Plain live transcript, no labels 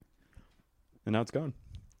and now it's gone.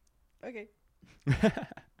 Okay.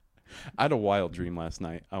 I had a wild dream last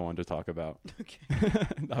night I wanted to talk about. Okay.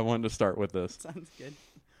 I wanted to start with this. Sounds good.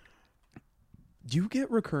 Do you get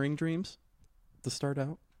recurring dreams to start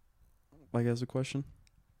out? Like, as a question?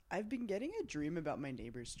 I've been getting a dream about my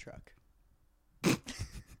neighbor's truck.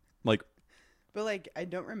 Like, But, like, I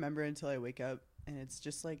don't remember until I wake up, and it's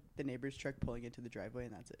just, like, the neighbor's truck pulling into the driveway,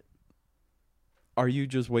 and that's it. are you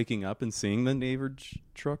just waking up and seeing the neighbor's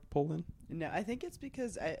truck pull in? No, I think it's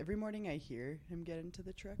because every morning I hear him get into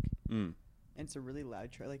the truck, Mm. and it's a really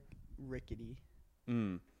loud truck, like, rickety.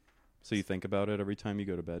 Mm. So you think about it every time you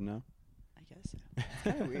go to bed now? I guess so. It's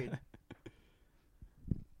kind of weird.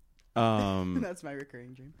 That's my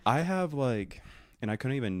recurring dream. I have like, and I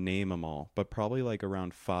couldn't even name them all, but probably like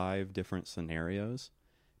around 5 different scenarios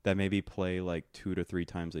that maybe play like 2 to 3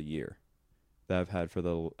 times a year that I've had for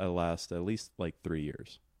the last at least like 3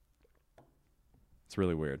 years. It's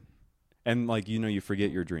really weird. And like, you forget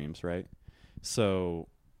your dreams, right? So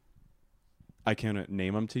I can't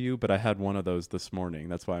name them to you, but I had one of those this morning.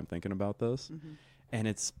 That's why I'm thinking about this. Mm-hmm.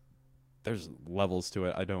 And there's levels to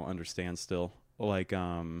it I don't understand still. Like,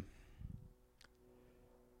 I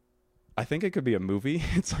think it could be a movie.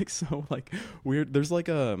 It's like so like weird. There's like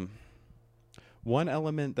one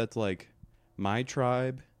element that's like my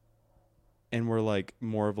tribe, and we're like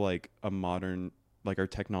more of like a modern, like our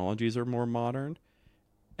technologies are more modern,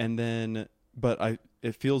 and then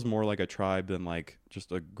it feels more like a tribe than like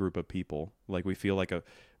just a group of people. Like we feel like a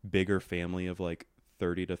bigger family of like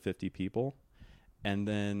 30 to 50 people, and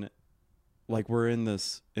then like we're in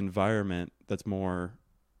this environment that's more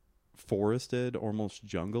forested, almost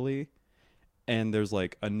jungly. And there's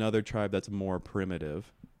like another tribe that's more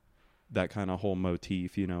primitive. That kind of whole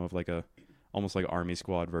motif, of like almost like army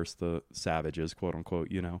squad versus the savages, quote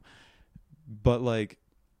unquote, But like,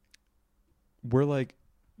 we're like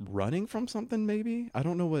running from something maybe. I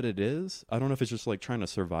don't know what it is. I don't know if it's just like trying to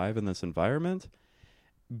survive in this environment.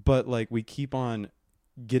 But like we keep on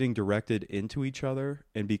getting directed into each other.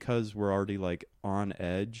 And because we're already like on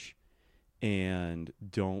edge and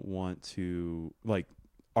don't want to like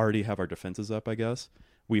already have our defenses up, I guess,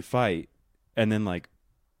 we fight, and then like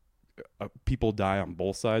people die on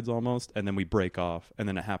both sides almost, and then we break off, and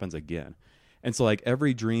then it happens again. And so like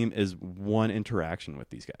every dream is one interaction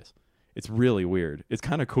with these guys. It's really weird. It's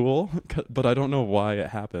kind of cool, but I don't know why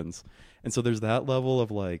it happens. And so there's that level of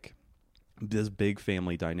like this big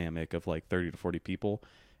family dynamic of like 30 to 40 people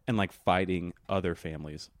and like fighting other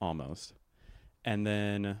families almost. And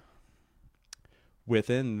then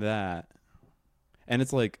within that, and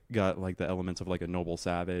it's like got like the elements of like a noble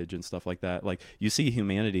savage and stuff like that. Like you see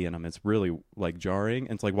humanity in them. It's really like jarring.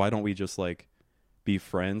 And it's like, why don't we just like be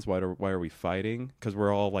friends? Why are we fighting? Because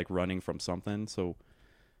we're all like running from something. So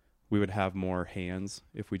we would have more hands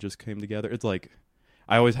if we just came together. It's like,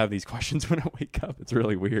 I always have these questions when I wake up. It's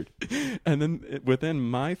really weird. And then within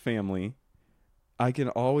my family, I can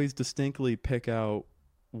always distinctly pick out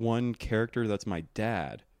one character that's my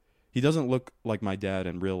dad. He doesn't look like my dad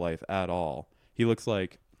in real life at all. He looks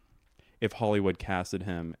like if Hollywood casted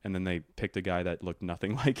him and then they picked a guy that looked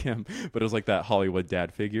nothing like him, but it was like that Hollywood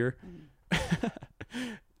dad figure.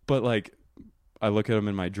 But like, I look at him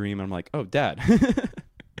in my dream and I'm like, oh, dad.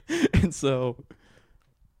 And so,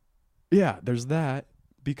 yeah, there's that,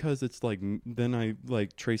 because it's like, then I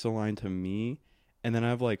like trace a line to me, and then I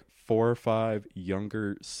have like 4 or 5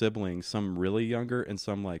 younger siblings, some really younger and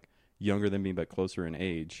some like younger than me but closer in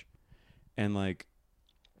age. And like,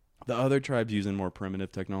 the other tribes using more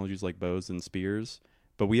primitive technologies like bows and spears,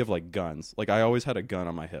 but we have like guns. Like I always had a gun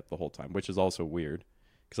on my hip the whole time, which is also weird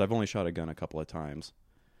because I've only shot a gun a couple of times.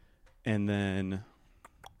 And then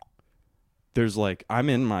there's like, I'm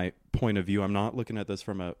in my point of view. I'm not looking at this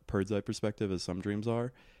from a bird's eye perspective as some dreams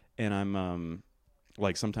are. And I'm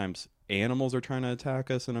like, sometimes animals are trying to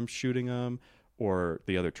attack us and I'm shooting them, or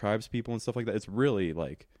the other tribes people and stuff like that. It's really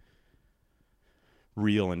like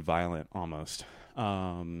real and violent almost.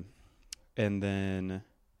 And then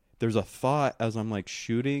there's a thought as I'm like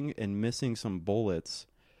shooting and missing some bullets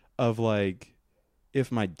of like,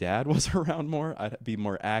 if my dad was around more, I'd be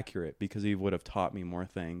more accurate because he would have taught me more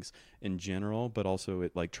things in general, but also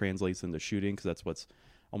it like translates into shooting because that's what's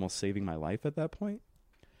almost saving my life at that point.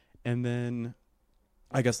 And then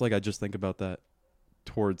I guess like I just think about that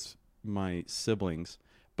towards my siblings.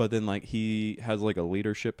 But then like he has like a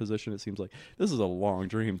leadership position. It seems like this is a long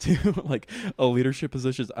dream too. Like a leadership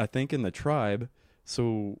position, I think, in the tribe.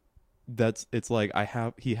 So it's like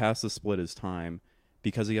he has to split his time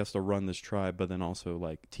because he has to run this tribe, but then also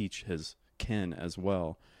like teach his kin as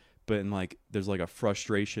well. But in like there's like a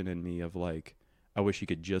frustration in me of like, I wish he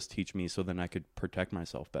could just teach me so then I could protect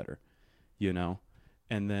myself better. you know?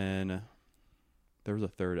 And then there was a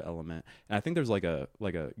third element. And I think there's like a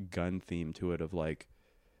gun theme to it of like,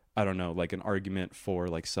 I don't know, like an argument for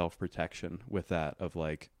like self-protection with that of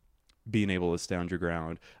like being able to stand your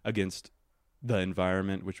ground against the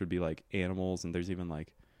environment, which would be like animals, and there's even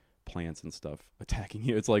like plants and stuff attacking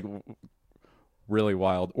you. It's like really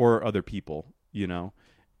wild, or other people, you know?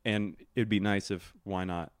 And it'd be nice if, why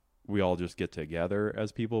not, we all just get together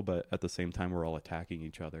as people, but at the same time we're all attacking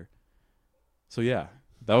each other. So yeah,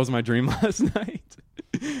 that was my dream last night.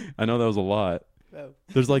 I know that was a lot. Oh.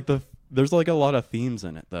 There's like a lot of themes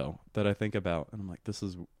in it though that I think about, and I'm like, this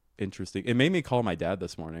is interesting. It made me call my dad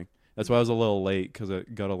this morning. That's why I was a little late, because I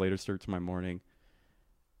got a later start to my morning.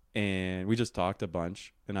 And we just talked a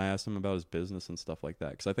bunch, and I asked him about his business and stuff like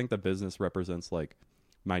that, because I think the business represents like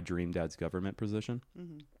my dream dad's government position.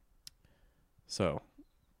 Mm-hmm. So,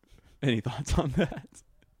 any thoughts on that?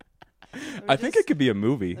 I think it could be a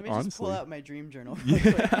movie, let me honestly. just pull out my dream journal.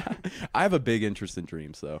 Yeah. I have a big interest in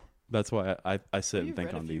dreams, though. That's why I sit and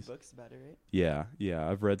think on these. You've read a few books about it, right? Yeah.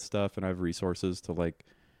 I've read stuff, and I have resources to like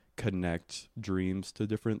connect dreams to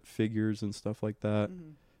different figures and stuff like that.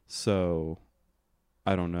 Mm-hmm. So,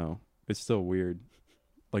 I don't know. It's still weird,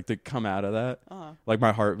 like to come out of that. Uh-huh. Like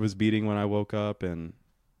my heart was beating when I woke up, and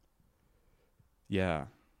yeah.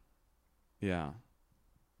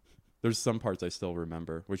 There's some parts I still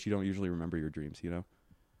remember, which you don't usually remember your dreams, you know?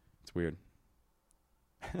 It's weird.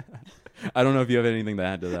 I don't know if you have anything to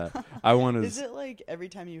add to that. I want to. Is it like every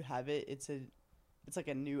time you have it, it's like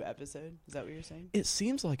a new episode? Is that what you're saying? It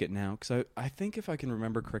seems like it now, because I think if I can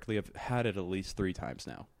remember correctly, I've had it at least 3 times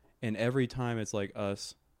now. And every time it's like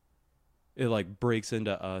us, it like breaks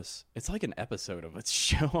into us. It's like an episode of a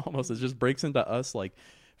show almost. It just breaks into us like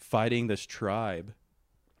fighting this tribe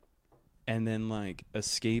and then like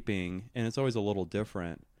escaping. And it's always a little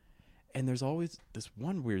different. And there's always this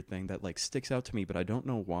one weird thing that like sticks out to me, but I don't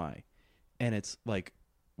know why. And it's like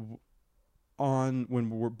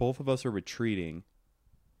when both of us are retreating,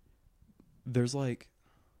 there's like,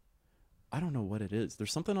 I don't know what it is.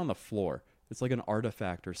 There's something on the floor. It's like an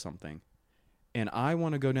artifact or something. And I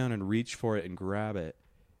want to go down and reach for it and grab it.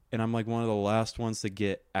 And I'm like one of the last ones to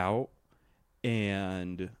get out.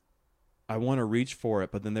 And I want to reach for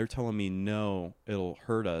it, but then they're telling me, no, it'll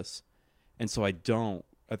hurt us. And so I don't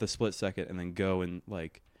at the split second, and then go and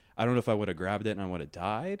like, I don't know if I would have grabbed it and I would have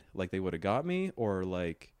died, like they would have got me, or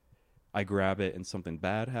like I grab it and something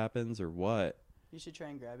bad happens, or what. You should try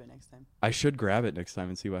and grab it next time. I should grab it next time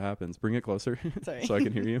and see what happens. Bring it closer Sorry. so I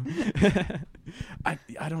can hear you.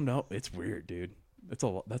 I don't know. It's weird, dude. That's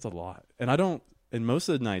a lot. And most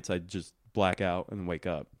of the nights I just black out and wake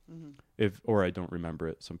up. Mm-hmm. Or I don't remember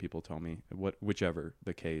it. Some people tell me, whichever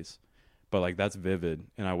the case. But like that's vivid,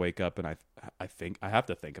 and I wake up and I think I have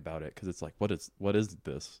to think about it, because it's like, what is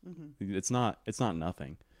this? Mm-hmm. It's not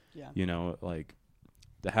nothing. Yeah. You know, like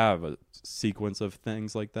to have a sequence of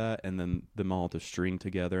things like that, and then them all to string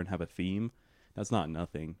together and have a theme, that's not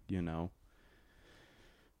nothing, you know?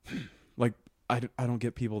 Like, I don't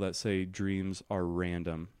get people that say dreams are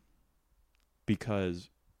random,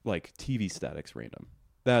 because, like, TV static's random.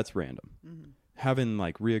 That's random. Mm-hmm. Having,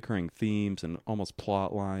 like, reoccurring themes and almost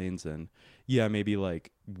plot lines, and, yeah, maybe,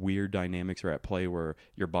 like, weird dynamics are at play where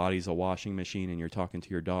your body's a washing machine and you're talking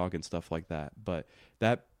to your dog and stuff like that, but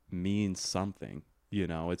that means something. You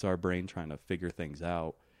know, it's our brain trying to figure things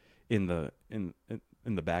out in the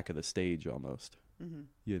back of the stage almost. Mm-hmm.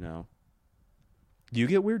 You know, do you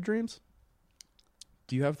get weird dreams?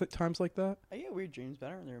 Do you have times like that? I get weird dreams, but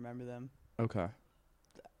I don't really remember them. Okay.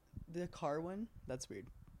 The car one, that's weird.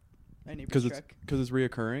 My neighbor's truck. Because it's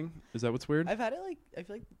reoccurring? Is that what's weird? I've had it like, I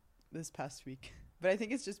feel like this past week, but I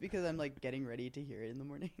think it's just because I'm like getting ready to hear it in the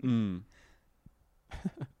morning.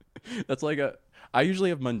 That's like I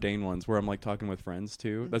usually have mundane ones where I'm like talking with friends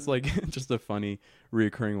too. Mm-hmm. That's like just a funny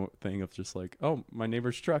reoccurring thing of just like, oh, my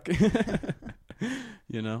neighbor's truck.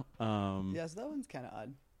 You know? Yeah, so that one's kind of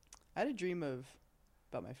odd. I had a dream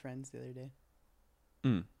about my friends the other day.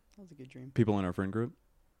 That was a good dream. People in our friend group?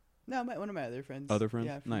 No, one of my other friends. Other friends?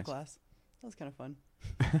 Yeah, from nice. Class. That was kind of fun.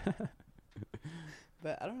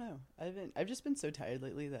 But I don't know. I've just been so tired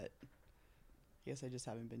lately that I guess I just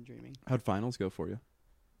haven't been dreaming. How'd finals go for you?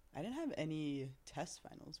 I didn't have any test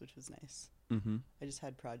finals, which was nice. Mm-hmm. I just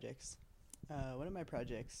had projects. One of my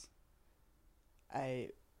projects, I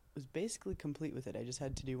was basically complete with it. I just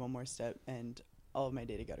had to do one more step, and all of my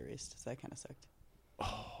data got erased, so that kind of sucked.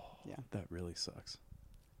 Oh, yeah. That really sucks.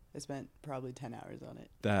 I spent probably 10 hours on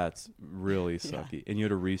it. That's really sucky. Yeah. And you had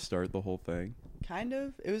to restart the whole thing? Kind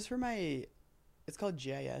of. It was for it's called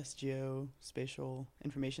GIS, Geospatial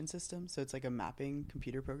Information System, so it's like a mapping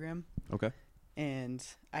computer program. Okay. And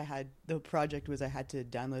the project was I had to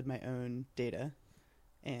download my own data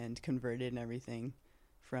and convert it and everything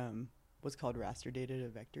from what's called raster data to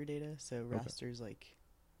vector data. So raster's like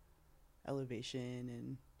elevation,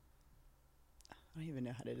 and I don't even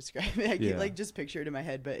know how to describe it. I can like just picture it in my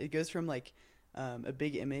head, but it goes from like a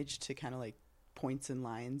big image to kind of like points and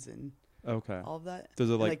lines and all of that. Does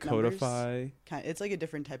it and, like codify? It's like a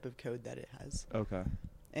different type of code that it has. Okay.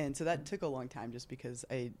 And so that took a long time just because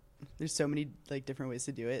there's so many like different ways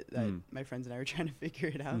to do it that my friends and I were trying to figure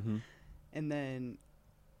it out. Mm-hmm. And then,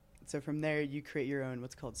 so from there you create your own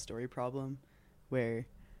what's called story problem, where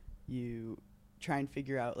you try and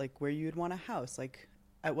figure out like where you would want a house, like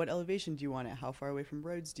at what elevation do you want it, how far away from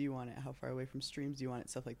roads do you want it, how far away from streams do you want it,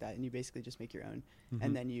 stuff like that. And you basically just make your own,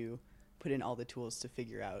 and then you put in all the tools to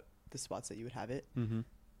figure out the spots that you would have it.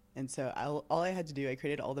 And so all I had to do, I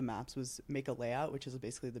created all the maps, was make a layout, which is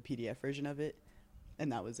basically the PDF version of it,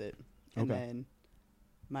 and that was it. And then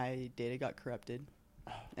my data got corrupted,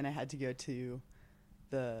 and I had to go to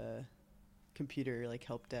the computer like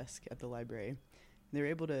help desk at the library. And they were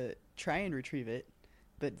able to try and retrieve it,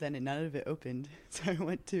 but then none of it opened. So I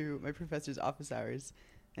went to my professor's office hours,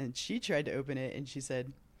 and she tried to open it, and she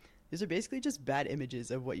said, "These are basically just bad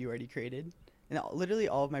images of what you already created." And literally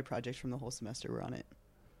all of my projects from the whole semester were on it.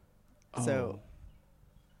 So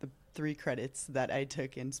the 3 credits that I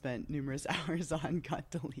took and spent numerous hours on got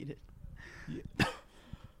deleted. Yeah.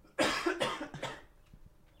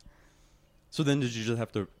 So then did you just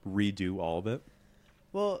have to redo all of it?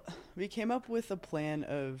 Well, we came up with a plan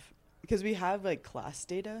of, because we have like class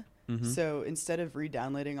data. So instead of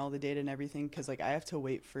re-downloading all the data and everything, because like I have to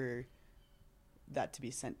wait for that to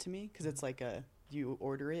be sent to me, because it's like you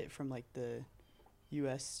order it from like the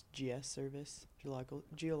USGS service,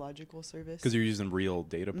 geological service. Because you're using real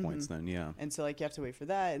data points then, yeah. And so like you have to wait for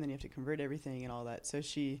that, and then you have to convert everything and all that. So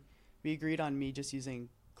we agreed on me just using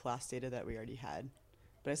class data that we already had,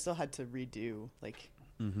 but I still had to redo like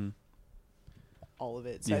all of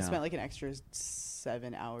it. So I spent like an extra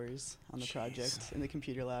 7 hours on the project in the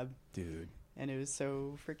computer lab. Dude. And it was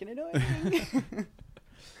so freaking annoying.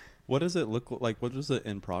 What does it look like? What does the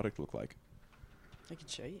end product look like? I could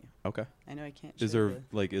show you. Okay. I know I can't show Is there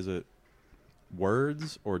is it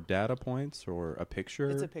words or data points or a picture?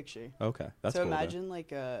 It's a picture. Okay. That's so cool. Imagine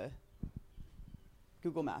like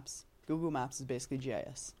Google Maps. Google Maps is basically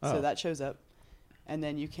GIS. Oh. So that shows up, and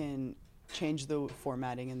then you can change the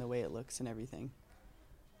formatting and the way it looks and everything.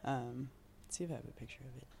 Let's see if I have a picture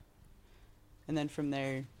of it. And then from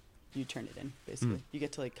there, you turn it in, basically. You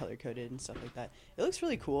get to like color code it and stuff like that. It looks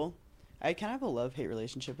really cool. I kind of have a love-hate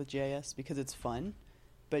relationship with GIS because it's fun,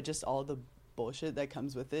 but just all the bullshit that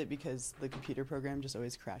comes with it, because the computer program just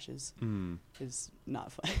always crashes, is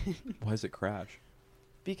not fun. Why does it crash?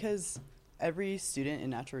 Because every student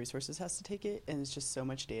in natural resources has to take it, and it's just so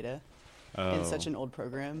much data in such an old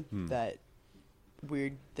program that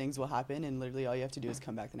weird things will happen, and literally all you have to do is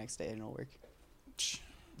come back the next day and it'll work.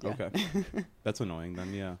 Yeah. Okay. That's annoying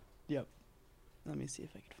then, yeah. Yep. Let me see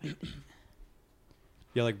if I can find it.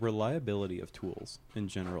 Yeah, like reliability of tools in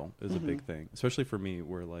general is a big thing, especially for me,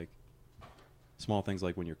 where like small things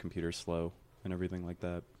like when your computer's slow and everything like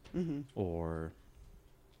that, or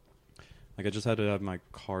like I just had to have my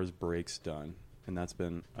car's brakes done, and that's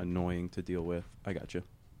been annoying to deal with. I got you.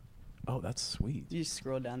 Oh, that's sweet. You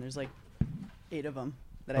scroll down. There's like 8 of them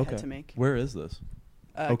that I had to make. Where is this?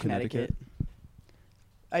 Connecticut.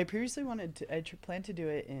 I previously planned to do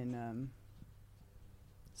it in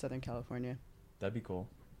Southern California. That'd be cool.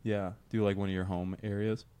 Yeah. Do like one of your home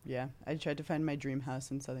areas? Yeah. I tried to find my dream house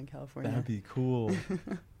in Southern California. That'd be cool.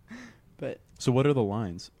 But so what are the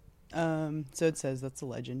lines? So it says that's a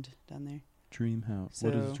legend down there. Dream house. So,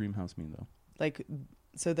 what does dream house mean though? Like,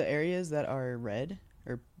 so the areas that are red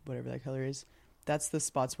or whatever that color is, that's the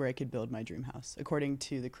spots where I could build my dream house according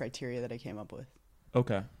to the criteria that I came up with.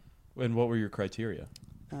 Okay. And what were your criteria?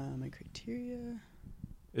 My criteria.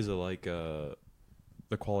 Is it like the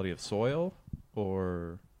quality of soil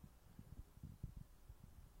or?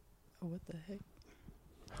 Oh, what the heck?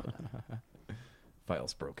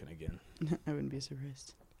 File's broken again. I wouldn't be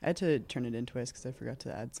surprised. I had to turn it in twice because I forgot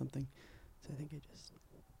to add something. So I think I just...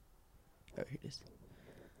 Oh, here it is.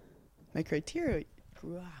 My criteria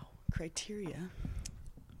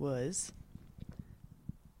was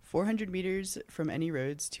 400 meters from any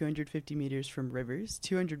roads, 250 meters from rivers,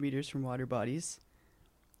 200 meters from water bodies,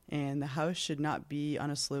 and the house should not be on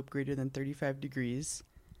a slope greater than 35 degrees,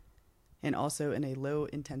 and also in a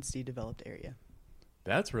low-intensity developed area.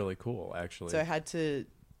 That's really cool, actually. So I had to...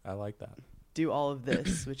 I like that. Do all of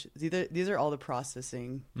this, which these are all the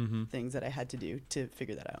processing things that I had to do to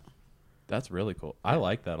figure that out. That's really cool. I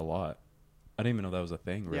like that a lot. I didn't even know that was a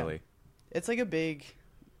thing, Yeah. really. It's like a big,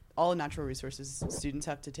 all natural resources students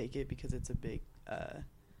have to take it because it's a big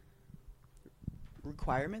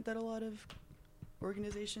requirement that a lot of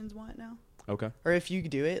organizations want now. Okay. Or if you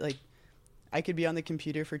do it, like I could be on the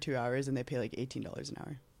computer for 2 hours and they pay like $18 an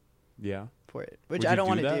hour Yeah. for it, which Would I you don't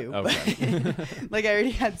want to that? do. Okay. But like I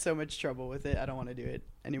already had so much trouble with it. I don't want to do it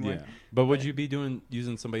anymore. Yeah. But would you be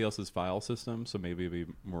using somebody else's file system so maybe it'd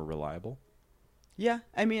be more reliable? Yeah.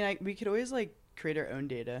 I mean, we could always like create our own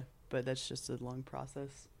data, but that's just a long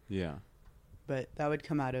process. Yeah. But that would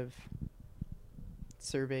come out of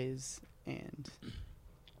surveys and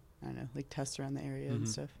I don't know, like tests around the area and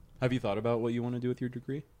stuff. Have you thought about what you want to do with your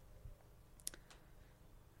degree?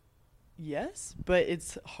 Yes, but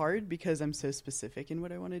it's hard because I'm so specific in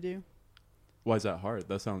what I want to do. Why is that hard?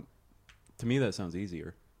 To me that sounds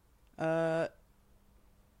easier. I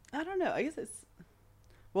don't know. I guess it's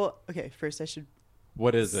well. Okay, first I should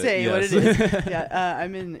What is it? say what Yes. it is. Yeah,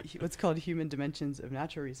 I'm in what's called human dimensions of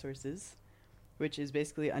natural resources, which is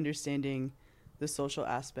basically understanding the social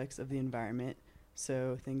aspects of the environment.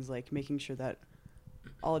 So things like making sure that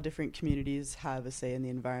all different communities have a say in the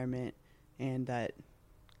environment and that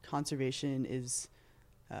conservation is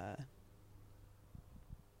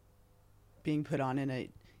being put on in a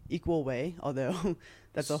equal way, although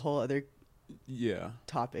that's a whole other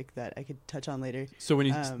topic that I could touch on later. So when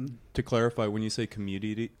you to clarify, when you say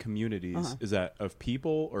communities, is that of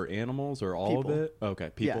people or animals or all people. of it? Okay,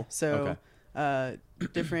 people. Yeah, so okay.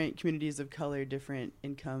 Different communities of color, different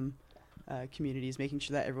income communities, making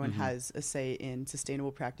sure that everyone has a say in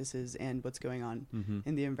sustainable practices and what's going on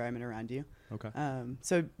in the environment around you. Okay.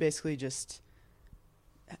 So basically just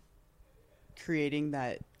creating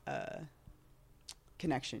that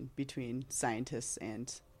connection between scientists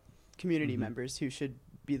and community members who should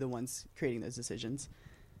be the ones creating those decisions.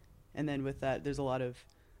 And then with that, there's a lot of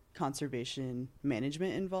conservation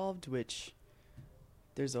management involved, which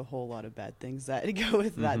there's a whole lot of bad things that go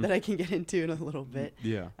with that I can get into in a little bit.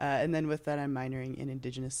 Yeah. And then with that, I'm minoring in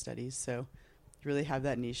Indigenous studies. So really have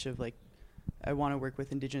that niche of like, I want to work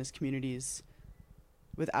with Indigenous communities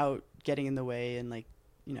without getting in the way and like,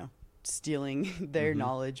 you know, stealing their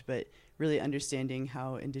knowledge, but really understanding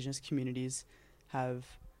how Indigenous communities have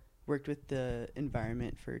worked with the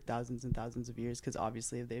environment for thousands and thousands of years, because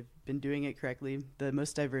obviously if they've been doing it correctly, the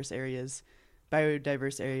most diverse areas,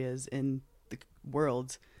 biodiverse areas in the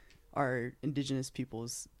world are Indigenous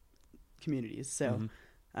peoples' communities. So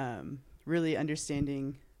really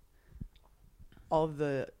understanding all of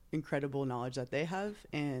the incredible knowledge that they have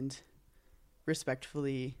and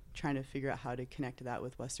respectfully trying to figure out how to connect that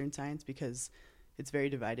with Western science, because it's very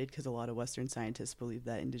divided, because a lot of Western scientists believe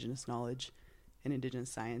that Indigenous knowledge and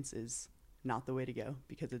Indigenous science is not the way to go,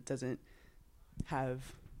 because it doesn't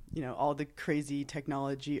have, you know, all the crazy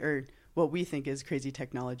technology, or what we think is crazy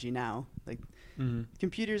technology now. Like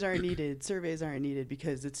computers aren't needed, surveys aren't needed,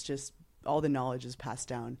 because it's just all the knowledge is passed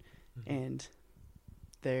down and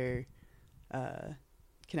their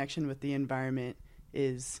connection with the environment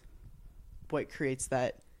is what creates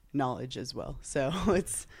that knowledge as well. So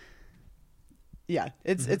it's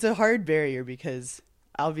a hard barrier, because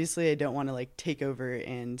obviously I don't want to like take over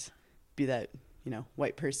and be that, you know,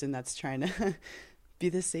 white person that's trying to be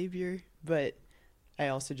the savior, but I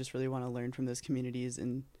also just really want to learn from those communities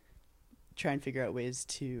and try and figure out ways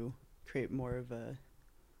to create more of a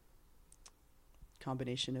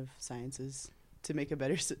combination of sciences to make a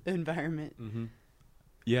better environment.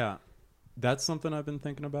 Yeah, that's something I've been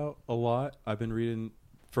thinking about a lot. I've been reading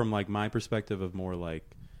from like my perspective of more like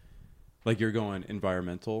you're going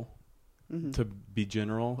environmental to be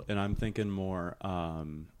general, and I'm thinking more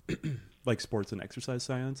like sports and exercise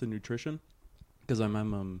science and nutrition, because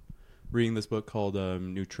I'm reading this book called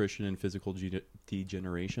Nutrition and Physical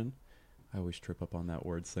Degeneration. I always trip up on that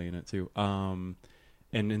word saying it too. And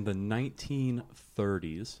in the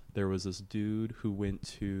 1930s, there was this dude who went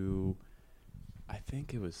to, I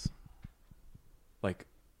think it was like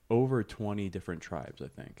over 20 different tribes, I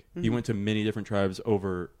think. He went to many different tribes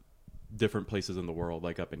over different places in the world,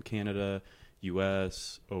 like up in Canada,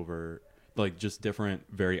 US, over like just different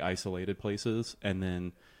very isolated places, and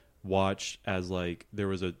then watched as like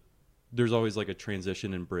there's always like a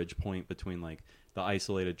transition and bridge point between like the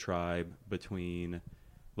isolated tribe, between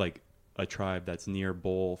like a tribe that's near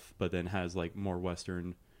both but then has like more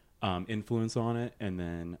Western influence on it, and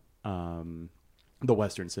then the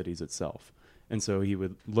Western cities itself. And so he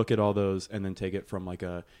would look at all those and then take it from like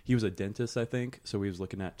he was a dentist, I think. So he was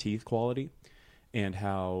looking at teeth quality and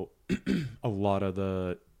how a lot of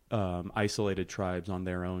the isolated tribes on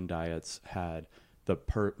their own diets had the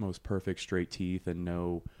most perfect straight teeth and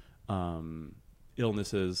no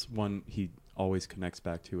illnesses. always connects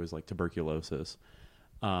back to is like tuberculosis.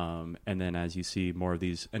 And then as you see more of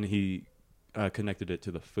these, and he connected it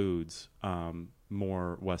to the foods,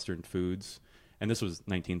 more Western foods. And this was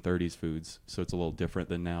 1930s foods, so it's a little different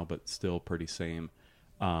than now, but still pretty same.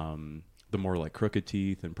 The more like crooked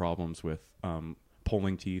teeth and problems with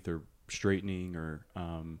pulling teeth or straightening or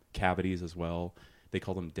cavities as well. They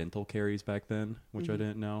called them dental caries back then, which I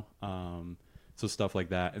didn't know. So stuff like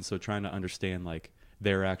that. And so trying to understand like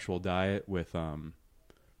their actual diet with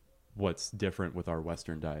what's different with our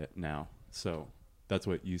Western diet now. So that's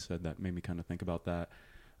what you said that made me kind of think about that.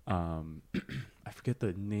 I forget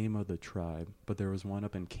the name of the tribe, but there was one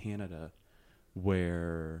up in Canada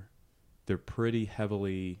where they're pretty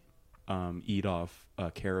heavily eat off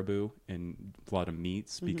caribou and a lot of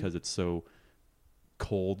meats because it's so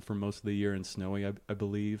cold for most of the year and snowy, I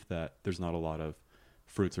believe, that there's not a lot of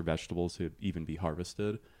fruits or vegetables to even be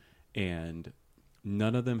harvested. And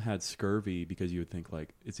none of them had scurvy because you would think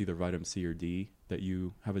like it's either vitamin C or D that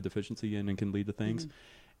you have a deficiency in and can lead to things.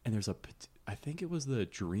 And there's I think it was the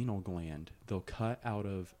adrenal gland they'll cut out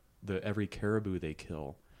of every caribou they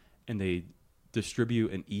kill, and they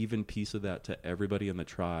distribute an even piece of that to everybody in the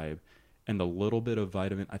tribe. And the little bit of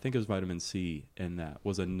vitamin C in that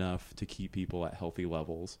was enough to keep people at healthy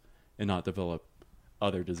levels and not develop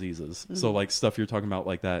other diseases. So like stuff you're talking about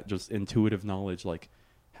like that, just intuitive knowledge, like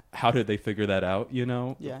how did they figure that out, you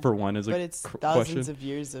know? Yeah. For one is but a it's question. thousands of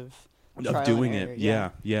years of Doing and error.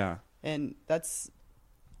 it. Yeah. And that's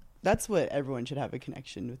what everyone should have a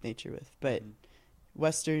connection with nature with. But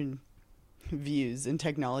Western views and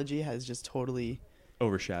technology has just totally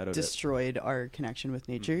destroyed our connection with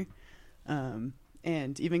nature.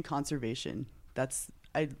 And even conservation.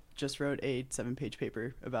 I just wrote a 7-page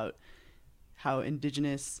paper about how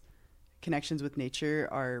indigenous connections with nature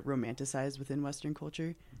are romanticized within Western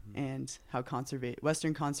culture, and how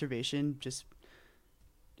Western conservation just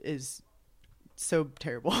is so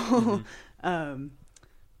terrible.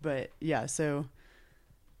 But yeah, so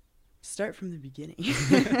start from the beginning.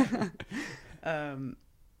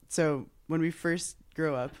 So when we first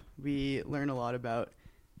grow up, we learn a lot about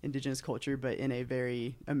indigenous culture, but in a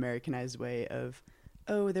very Americanized way of,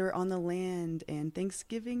 oh, they were on the land and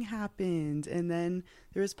Thanksgiving happened. And then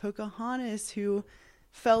there was Pocahontas who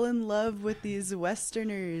fell in love with these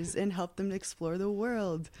Westerners and helped them explore the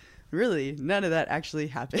world. Really, none of that actually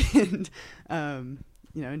happened.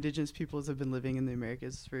 Indigenous peoples have been living in the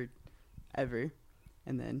Americas forever.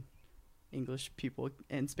 And then English people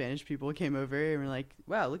and Spanish people came over and were like,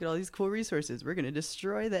 wow, look at all these cool resources. We're going to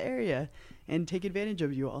destroy the area and take advantage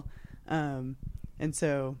of you all. And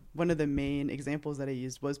so one of the main examples that I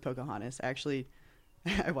used was Pocahontas.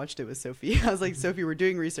 I watched it with Sophie. I was like, Sophie, we're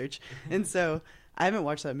doing research. And so I haven't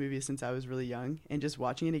watched that movie since I was really young. And just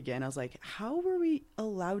watching it again, I was like, how were we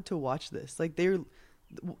allowed to watch this? Like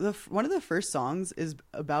one of the first songs is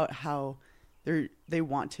about how they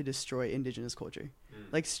want to destroy indigenous culture.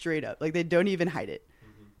 Like straight up, like they don't even hide it.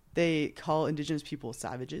 They call indigenous people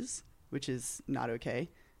savages, which is not okay.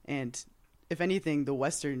 And if anything, the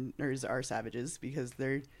Westerners are savages because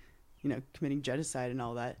they're, committing genocide and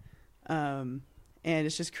all that. And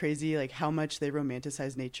it's just crazy, like how much they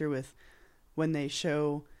romanticize nature with when they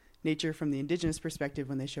show nature from the indigenous perspective.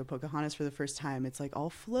 When they show Pocahontas for the first time, it's like all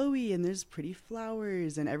flowy and there's pretty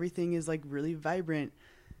flowers and everything is like really vibrant.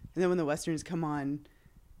 And then when the Westerners come on,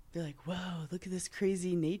 they're like, whoa, look at this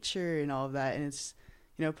crazy nature and all of that. And it's,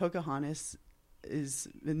 Pocahontas is,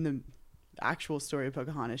 in the actual story of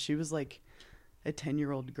Pocahontas, she was like a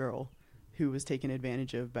 10-year-old girl who was taken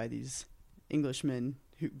advantage of by these Englishmen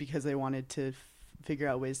because they wanted to figure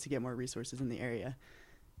out ways to get more resources in the area.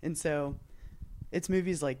 And so it's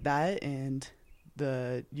movies like that and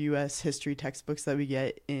the U.S. history textbooks that we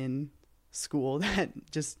get in school that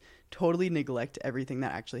just totally neglect everything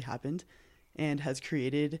that actually happened, and has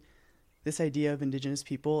created this idea of indigenous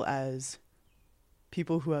people as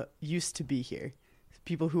people who used to be here,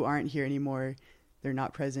 people who aren't here anymore. They're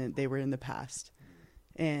not present. They were in the past.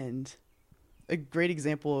 And a great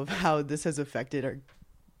example of how this has affected our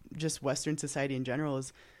just Western society in general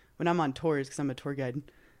is when I'm on tours, because I'm a tour guide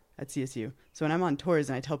at CSU. So when I'm on tours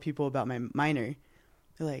and I tell people about my minor,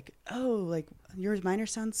 they're like, oh, like your minor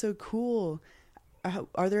sounds so cool.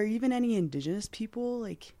 Are there even any indigenous people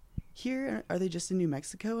like here? Are they just in New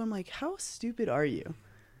Mexico? I'm like, how stupid are you?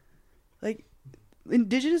 Like,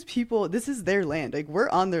 indigenous people, this is their land. Like, we're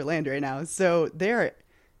on their land right now. So they're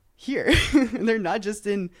here. They're not just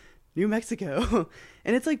in New Mexico.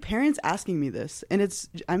 And it's like parents asking me this, and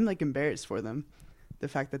I'm like embarrassed for them. The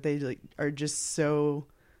fact that they like are just so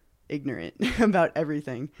ignorant about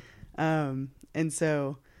everything. And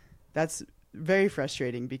so that's very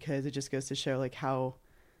frustrating because it just goes to show like how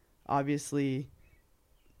obviously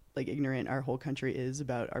like ignorant our whole country is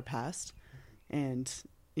about our past. And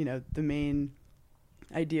the main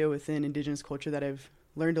idea within Indigenous culture that I've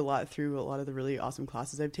learned a lot through a lot of the really awesome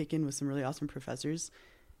classes I've taken with some really awesome professors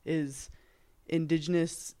is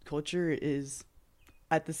Indigenous culture is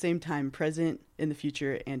at the same time present in the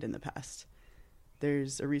future and in the past.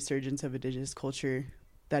 There's a resurgence of Indigenous culture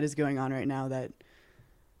that is going on right now that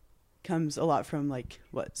comes a lot from like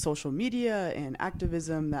social media and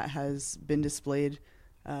activism that has been displayed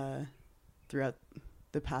throughout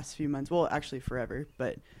the past few months. Well, actually forever,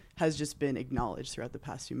 but has just been acknowledged throughout the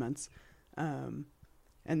past few months. And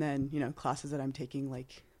then, classes that I'm taking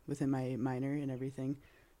like within my minor and everything.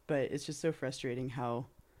 But it's just so frustrating how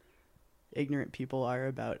ignorant people are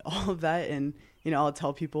about all of that. And, I'll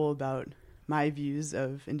tell people about my views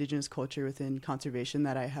of Indigenous culture within conservation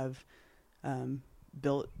that I have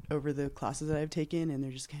built over the classes that I've taken. And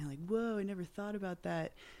they're just kind of like, whoa, I never thought about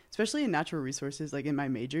that. Especially in natural resources, like in my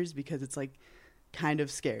majors, because it's like kind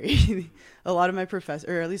of scary. A lot of my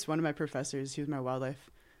professor, or at least one of my professors, he was my wildlife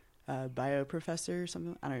bio professor or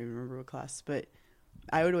something. I don't even remember what class, but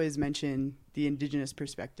I would always mention the Indigenous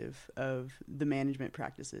perspective of the management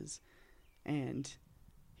practices. And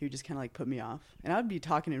he would just kind of like put me off. And I would be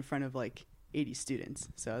talking in front of like 80 students.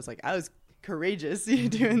 So I was courageous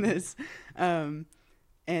doing this. And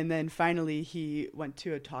then finally he went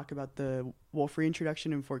to a talk about the wolf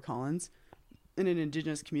reintroduction in Fort Collins. And an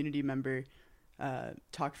Indigenous community member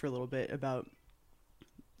talked for a little bit about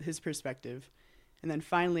his perspective. And then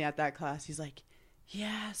finally at that class, he's like,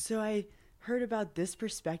 yeah, so I heard about this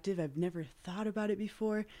perspective. I've never thought about it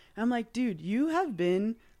before. And I'm like, dude, you have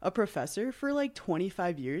been a professor for like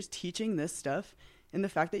 25 years teaching this stuff. And the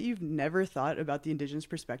fact that you've never thought about the Indigenous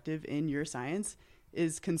perspective in your science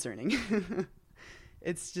is concerning.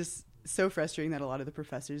 It's just so frustrating that a lot of the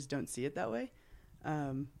professors don't see it that way.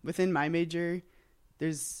 Within my major,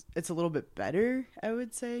 it's a little bit better, I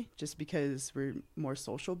would say, just because we're more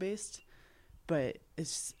social based. But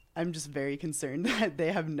I'm just very concerned that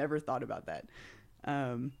they have never thought about that.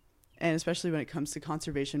 And especially when it comes to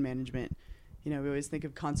conservation management, we always think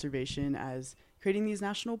of conservation as creating these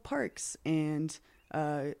national parks and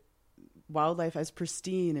wildlife as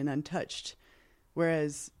pristine and untouched,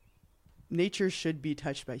 whereas nature should be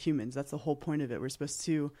touched by humans. That's the whole point of it. We're supposed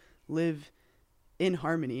to live in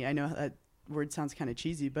harmony. I know that word sounds kind of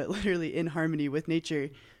cheesy, but literally in harmony with nature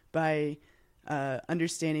by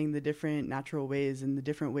understanding the different natural ways and the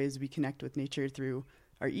different ways we connect with nature through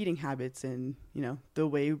our eating habits and, the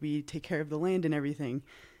way we take care of the land and everything.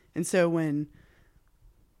 And so when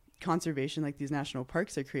conservation, like these national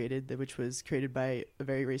parks are created, which was created by a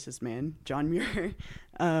very racist man, John Muir,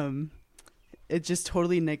 it just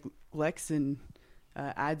totally neglects and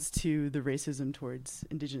adds to the racism towards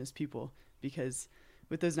Indigenous people, because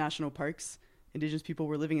with those national parks, Indigenous people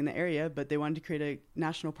were living in the area, but they wanted to create a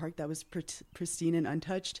national park that was pristine and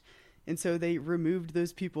untouched. And so they removed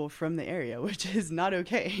those people from the area, which is not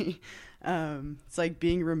okay. It's like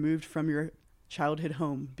being removed from your childhood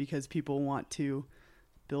home because people want to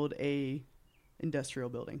build a industrial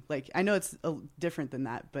building. Like, I know it's different than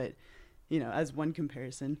that, but, as one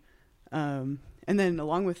comparison. And then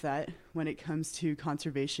along with that, when it comes to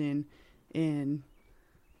conservation in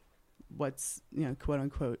what's, quote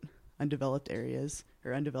unquote, undeveloped areas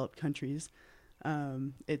or undeveloped countries,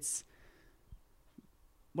 it's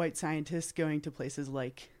white scientists going to places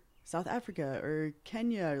like South Africa or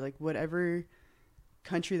Kenya or like whatever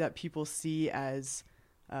country that people see as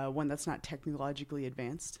one that's not technologically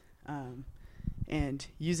advanced, and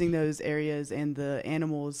using those areas and the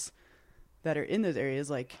animals that are in those areas,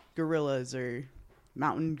 like gorillas or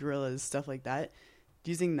mountain gorillas, stuff like that,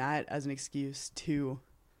 using that as an excuse to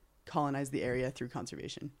colonize the area through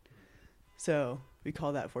conservation. So we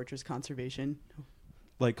call that fortress conservation.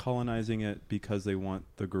 Like colonizing it because they want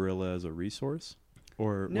the gorilla as a resource?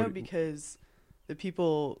 Or no, because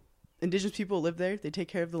Indigenous people live there, they take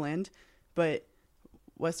care of the land, but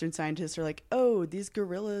Western scientists are like, oh, these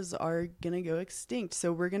gorillas are going to go extinct,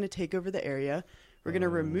 so we're going to take over the area, we're going to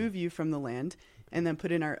remove you from the land, and then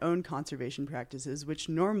put in our own conservation practices, which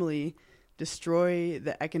normally destroy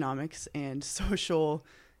the economics and social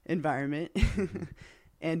environment,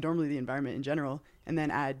 and normally the environment in general, and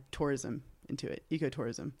then add tourism into it,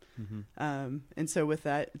 ecotourism. Mm-hmm. And so with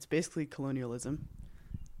that, it's basically colonialism,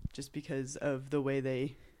 just because of the way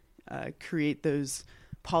they create those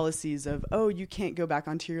policies of, oh, you can't go back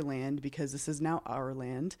onto your land because this is now our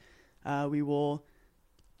land. We will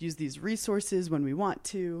use these resources when we want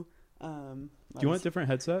to. Do you want a different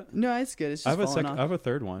headset? No, it's good. It's just I have a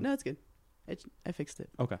third one. No, it's good. I fixed it.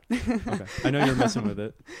 Okay. Okay. I know you're messing with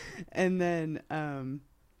it. And then,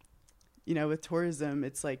 with tourism,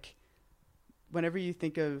 it's like whenever you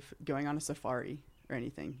think of going on a safari or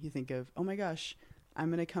anything, you think of, oh my gosh, I'm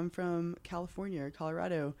going to come from California or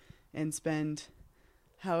Colorado and spend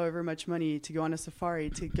however much money to go on a safari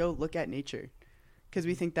to go look at nature. Because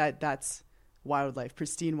we think that that's wildlife,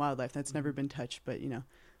 pristine wildlife that's never been touched. But,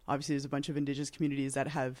 obviously there's a bunch of indigenous communities that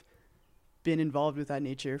have been involved with that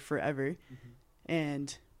nature forever.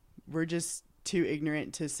 And we're just too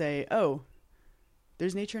ignorant to say, oh,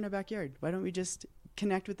 there's nature in our backyard. Why don't we just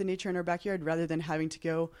connect with the nature in our backyard rather than having to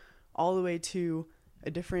go all the way to a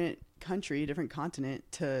different country, a different continent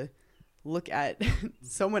to look at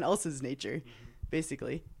someone else's nature,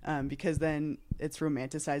 basically, because then it's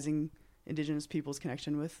romanticizing indigenous people's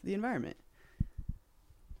connection with the environment.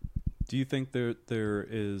 Do you think there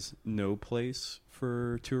is no place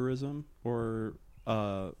for tourism, or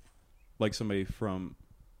like somebody from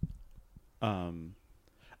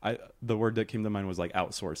the word that came to mind was like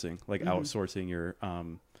outsourcing, outsourcing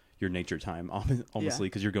your nature time honestly,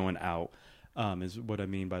 because you're going out, is what I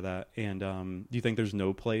mean by that. And do you think there's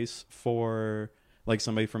no place for like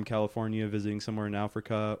somebody from California visiting somewhere in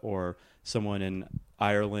Africa, or someone in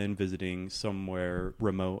Ireland visiting somewhere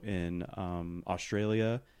remote in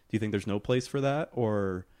Australia? Do you think there's no place for that,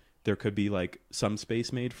 or there could be like some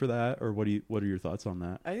space made for that, or what are your thoughts on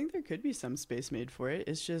that? I think there could be some space made for it.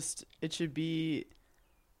 It's just, it should be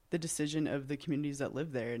the decision of the communities that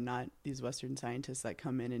live there, and not these Western scientists that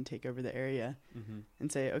come in and take over the area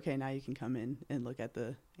and say, okay, now you can come in and look at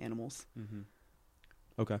the animals.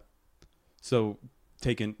 Okay. So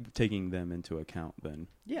taking them into account then.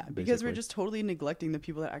 Yeah, because we're just totally neglecting the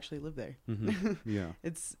people that actually live there. Yeah.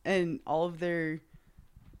 And all of their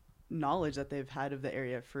knowledge that they've had of the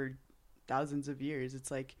area for thousands of years. It's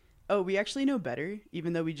like, oh, we actually know better,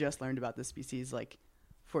 even though we just learned about the species like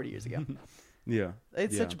 40 years ago. Yeah.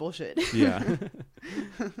 It's such bullshit. Yeah.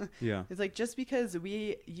 Yeah. It's like, just because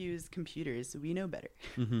we use computers, we know better.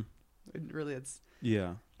 Really,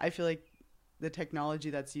 yeah. I feel like the technology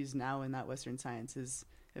that's used now in that Western science is,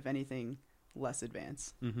 if anything, less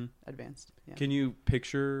advanced. Yeah. Can you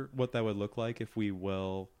picture what that would look like if we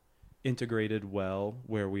integrated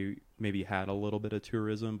where we maybe had a little bit of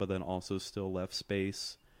tourism, but then also still left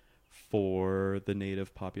space for the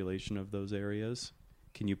native population of those areas?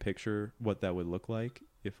 Can you picture what that would look like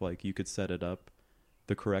if like you could set it up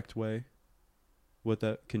the correct way?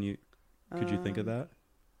 Could you think of that?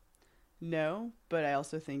 No, but I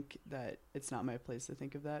also think that it's not my place to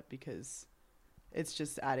think of that, because it's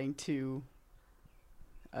just adding to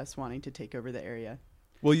us wanting to take over the area.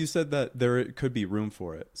 Well, you said that there could be room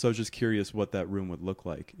for it. So I was just curious what that room would look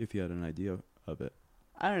like if you had an idea of it.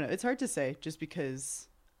 I don't know. It's hard to say, just because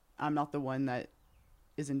I'm not the one that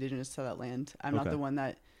is indigenous to that land. I'm not the one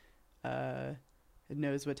that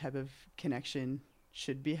knows what type of connection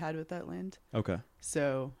should be had with that land. Okay.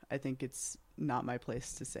 So I think it's not my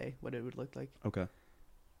place to say what it would look like. Okay.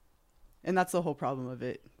 And that's the whole problem of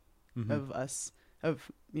it, of us,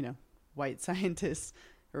 white scientists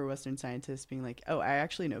or Western scientists being like, oh, I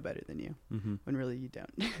actually know better than you, when really you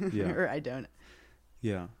don't. Yeah. Or I don't.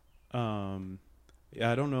 Yeah. Yeah,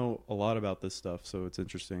 I don't know a lot about this stuff, so it's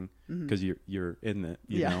interesting because you're in it,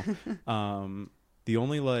 you know. The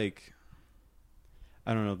only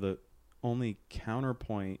the only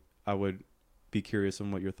counterpoint I would be curious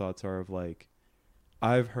on what your thoughts are of like,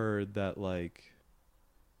 I've heard that like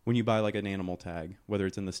when you buy like an animal tag, whether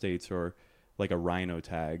it's in the States or like a rhino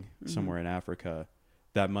tag somewhere in Africa,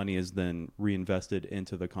 that money is then reinvested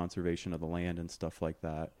into the conservation of the land and stuff like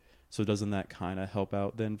that. So doesn't that kind of help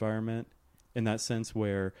out the environment in that sense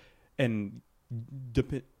where, and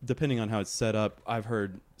depending on how it's set up, I've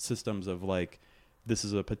heard systems of like, this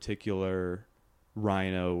is a particular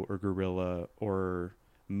rhino or gorilla or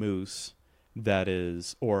moose that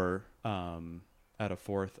is, or at a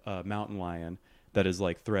fourth mountain lion that is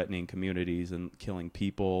like threatening communities and killing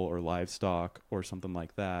people or livestock or something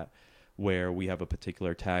like that, where we have a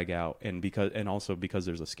particular tag out, and also because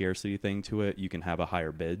there's a scarcity thing to it, you can have a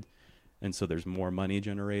higher bid. And so there's more money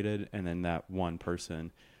generated, and then that one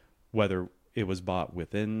person, whether it was bought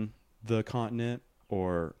within the continent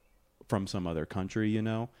or from some other country, you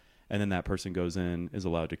know, and then that person goes in, is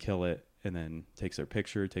allowed to kill it, and then takes their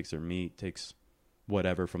picture, takes their meat, takes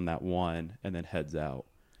whatever from that one, and then heads out.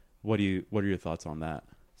 What are your thoughts on that?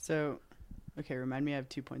 So, okay, remind me, I have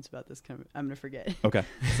 2 points about this. I'm going to forget. Okay.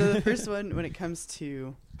 So the first one, when it comes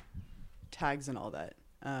to tags and all that,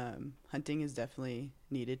 hunting is definitely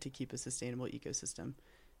needed to keep a sustainable ecosystem.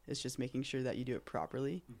 It's just making sure that you do it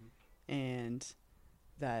properly and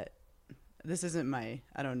that this isn't I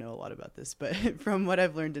don't know a lot about this, but from what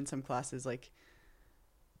I've learned in some classes, like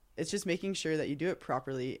it's just making sure that you do it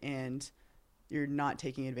properly and you're not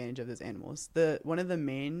taking advantage of those animals. One of the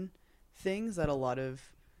main things that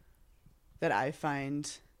that I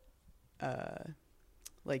find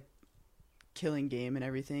like killing game and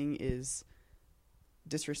everything is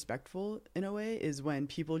disrespectful in a way is when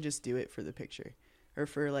people just do it for the picture or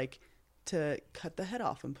for like to cut the head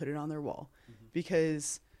off and put it on their wall.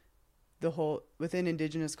 Because within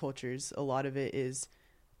indigenous cultures, a lot of it is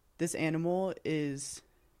this animal is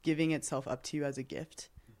giving itself up to you as a gift,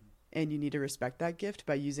 and you need to respect that gift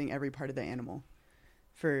by using every part of the animal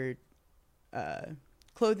for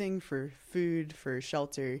clothing, for food, for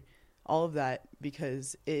shelter, all of that,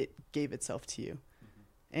 because it gave itself to you.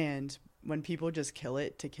 And when people just kill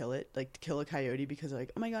it to kill it, like to kill a coyote because they're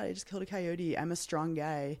like, oh my God, I just killed a coyote. I'm a strong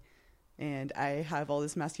guy and I have all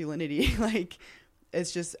this masculinity. Like, I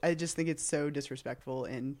just think it's so disrespectful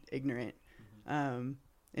and ignorant.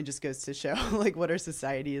 It just goes to show like what our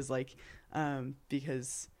society is like,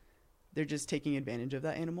 because they're just taking advantage of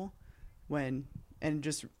that animal and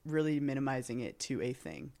just really minimizing it to a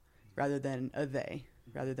thing rather than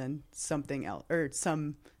rather than something else or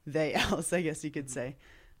some they else, I guess you could say.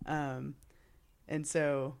 And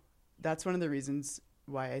so that's one of the reasons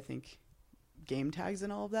why I think game tags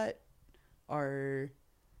and all of that are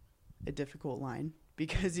a difficult line,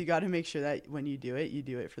 because you got to make sure that when you do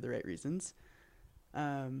it for the right reasons.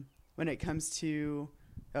 When it comes to,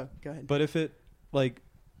 oh, go ahead. But if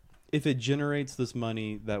it generates this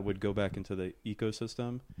money that would go back into the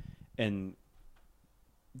ecosystem, and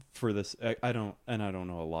for this, I don't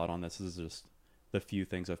know a lot on this. This is just the few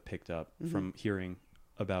things I've picked up from hearing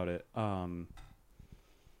about it.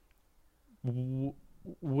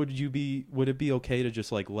 Would it be okay to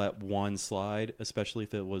just like let one slide, especially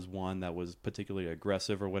if it was one that was particularly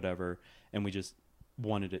aggressive or whatever, and we just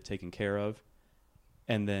wanted it taken care of,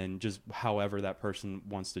 and then just however that person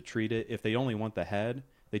wants to treat it? If they only want the head,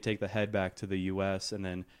 they take the head back to the US and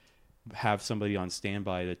then have somebody on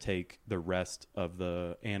standby to take the rest of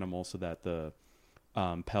the animal so that the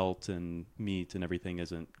pelt and meat and everything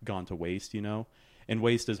isn't gone to waste, you know? And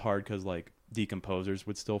waste is hard because like decomposers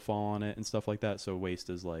would still fall on it and stuff like that. So waste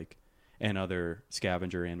is like, and other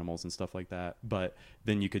scavenger animals and stuff like that. But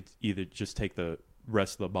then you could either just take the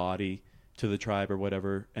rest of the body to the tribe or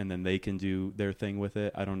whatever, and then they can do their thing with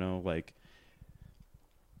it. I don't know, like,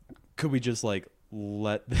 could we just like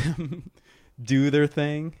let them do their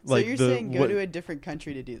thing? So like you're saying go to a different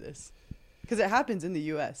country to do this? Because it happens in the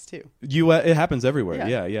U.S. too. It happens everywhere.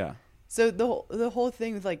 Yeah. So the whole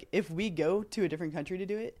thing is like, if we go to a different country to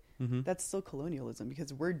do it, that's still colonialism,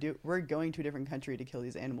 because we're going to a different country to kill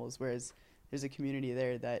these animals, whereas there's a community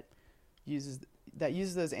there that uses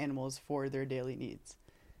those animals for their daily needs.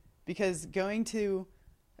 Because going to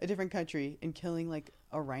a different country and killing like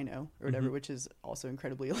a rhino or whatever, which is also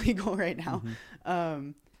incredibly illegal right now,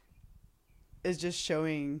 is just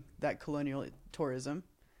showing that colonial tourism.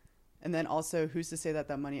 And then also, who's to say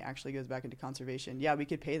that money actually goes back into conservation? Yeah, we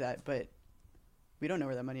could pay that, but we don't know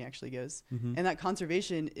where that money actually goes. And that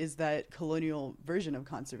conservation is that colonial version of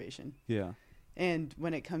conservation. Yeah. And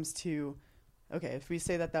when it comes to, okay, if we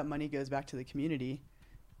say that money goes back to the community,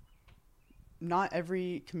 not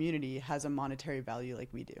every community has a monetary value like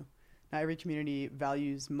we do. Not every community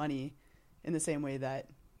values money in the same way that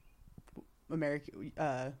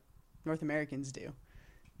North Americans do.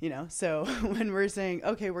 You know, so when we're saying,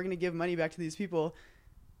 okay, we're going to give money back to these people,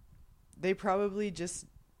 they probably just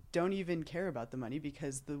don't even care about the money,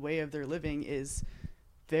 because the way of their living is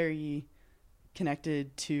very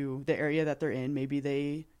connected to the area that they're in. Maybe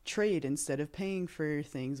they trade instead of paying for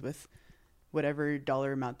things with whatever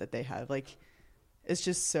dollar amount that they have. Like, it's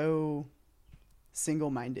just so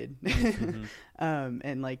single-minded.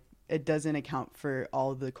 And like, it doesn't account for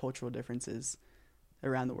all the cultural differences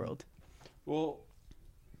around the world. Well,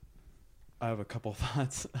 I have a couple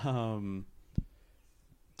thoughts. Do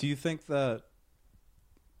you think that,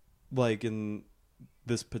 like, in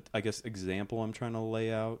this, I guess, example I'm trying to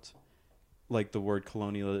lay out, like, the word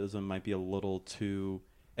colonialism might be a little too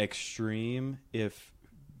extreme if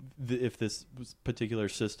this particular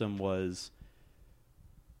system was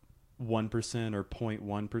 1% or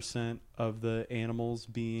 0.1% of the animals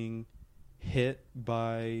being hit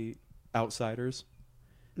by outsiders?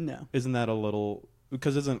 No. Isn't that a little...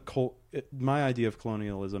 Because my idea of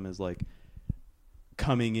colonialism is like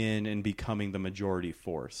coming in and becoming the majority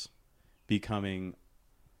force.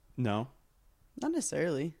 No? Not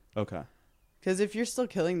necessarily. Okay. Because if you're still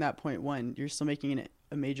killing that 0.1, you're still making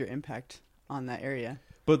a major impact on that area.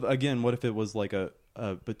 But again, what if it was like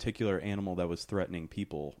a particular animal that was threatening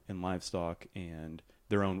people and livestock and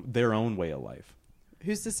their own way of life.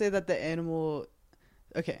 Who's to say that the animal?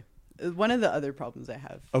 Okay, one of the other problems I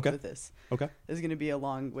have with this is going to be a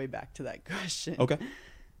long way back to that question. Okay.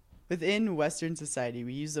 Within Western society,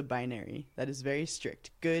 we use a binary that is very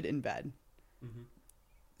strict, good and bad. Mm-hmm.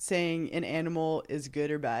 Saying an animal is good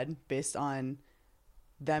or bad based on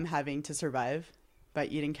them having to survive by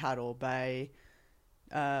eating cattle, by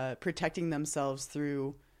protecting themselves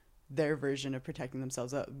through their version of protecting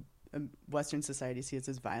themselves. Western society sees it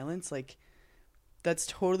as violence. Like, that's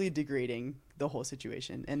totally degrading the whole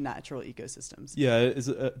situation and natural ecosystems. Yeah, it's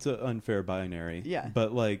an unfair binary. Yeah.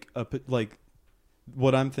 But like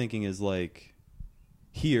what I'm thinking is like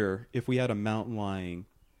here, if we had a mountain lion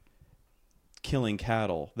killing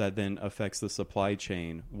cattle, that then affects the supply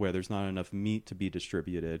chain where there's not enough meat to be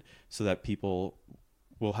distributed, so that people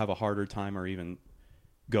will have a harder time or even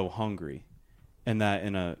go hungry, and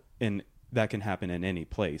that that can happen in any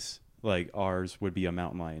place. Like ours would be a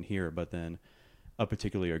mountain lion here, but then a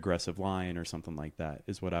particularly aggressive lion or something like that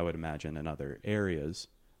is what I would imagine in other areas,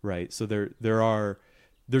 right? So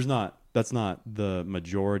that's not the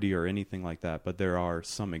majority or anything like that, but there are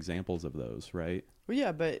some examples of those, right? Well,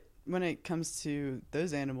 yeah, but when it comes to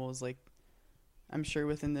those animals, like, I'm sure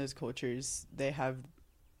within those cultures, they have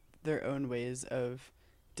their own ways of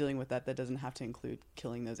dealing with that doesn't have to include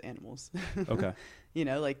killing those animals. Okay. You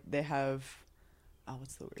know, like they have,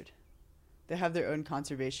 what's the word? They have their own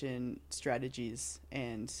conservation strategies,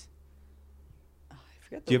 and I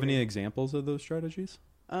forget the Do you have word. any examples of those strategies?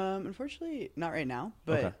 Unfortunately, not right now,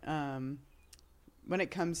 but when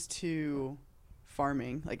it comes to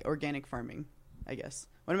farming, like organic farming, I guess.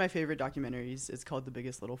 One of my favorite documentaries is called The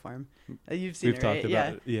Biggest Little Farm. You've seen it, right? We've talked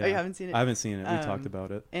about it. Yeah. Oh, you haven't seen it? I haven't seen it. We talked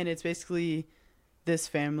about it. And it's basically this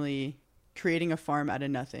family creating a farm out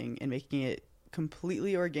of nothing and making it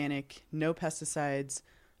completely organic, no pesticides.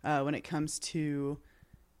 When it comes to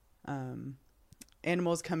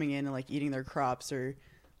animals coming in and like eating their crops or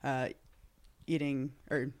eating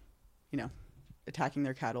or, attacking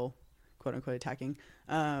their cattle, quote unquote attacking,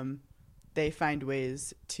 they find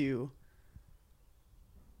ways to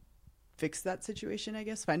fix that situation, I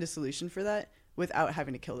guess, find a solution for that without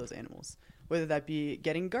having to kill those animals. Whether that be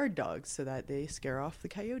getting guard dogs so that they scare off the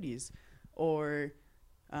coyotes, or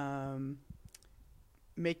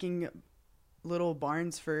making little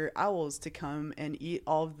barns for owls to come and eat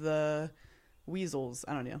all of the weasels.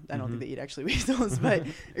 I don't know. I don't think they eat actually weasels, but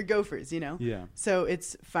or gophers, Yeah. So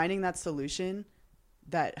it's finding that solution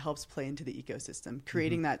that helps play into the ecosystem,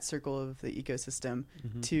 creating that circle of the ecosystem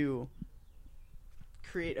to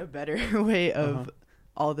create a better way of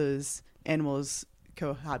all those animals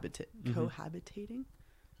cohabitating.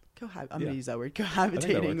 I'm going to use that word,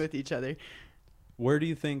 cohabitating with each other. Where do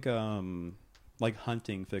you think like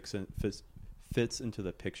hunting fits into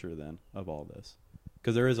the picture then of all this?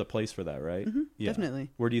 Because there is a place for that, right? Yeah. Definitely.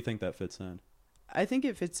 Where do you think that fits in? I think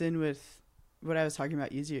it fits in with what I was talking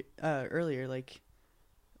about earlier, like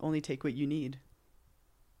only take what you need.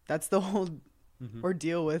 That's the whole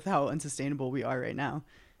ordeal with how unsustainable we are right now,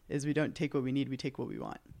 is we don't take what we need, we take what we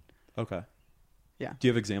want. Okay. Yeah. Do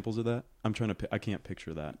you have examples of that? I can't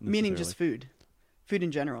picture that. Meaning just food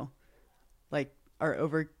in general, like our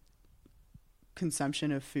over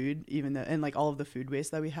consumption of food, and like all of the food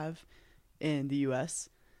waste that we have in the US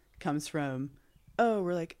comes from,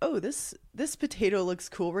 we're like, this potato looks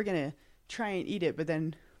cool, we're gonna try and eat it, but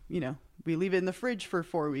then we leave it in the fridge for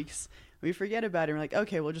 4 weeks, we forget about it, and we're like,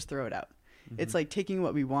 okay, we'll just throw it out. It's like taking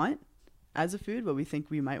what we want as a food, what we think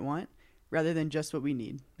we might want, rather than just what we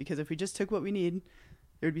need. Because if we just took what we need,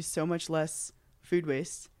 there would be so much less food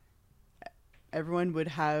waste. Everyone would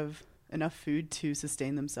have enough food to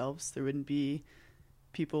sustain themselves. There wouldn't be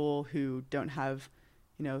people who don't have,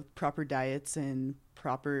 proper diets and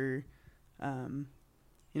proper,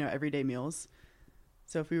 everyday meals.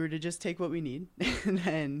 So if we were to just take what we need,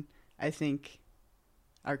 then I think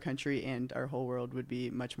our country and our whole world would be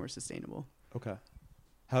much more sustainable. Okay.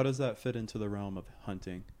 How does that fit into the realm of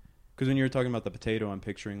hunting? Because when you're talking about the potato, I'm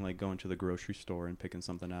picturing like going to the grocery store and picking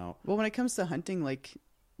something out. Well, when it comes to hunting, like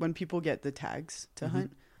when people get the tags to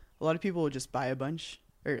hunt, a lot of people will just buy a bunch,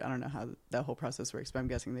 or I don't know how that whole process works, but I'm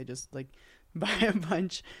guessing they just like buy a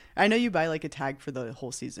bunch. I know you buy like a tag for the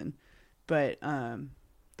whole season, but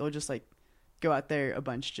they'll just like go out there a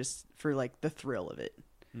bunch just for like the thrill of it.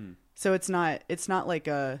 So it's not like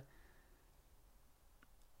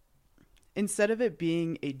instead of it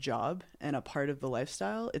being a job and a part of the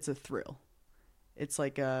lifestyle, it's a thrill. It's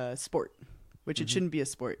like a sport, which it shouldn't be a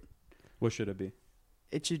sport. What should it be?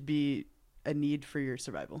 It should be a need for your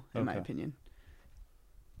survival, in my opinion.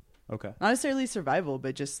 Okay. Not necessarily survival,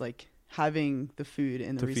 but just like having the food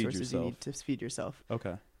and the To feed resources you yourself. need to feed yourself.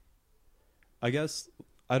 Okay. I guess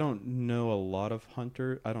I don't know a lot of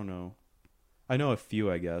hunter. I don't know. I know a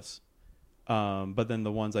few, I guess. But then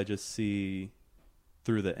the ones I just see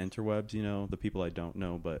through the interwebs, you know, the people I don't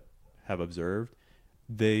know but have observed,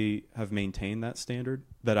 they have maintained that standard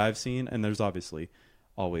that I've seen. And there's obviously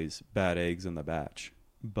always bad eggs in the batch.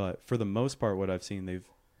 But for the most part, what I've seen, they've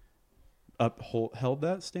upheld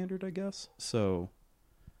that standard, I guess. So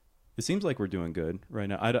it seems like we're doing good right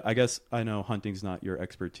now. I guess I know hunting's not your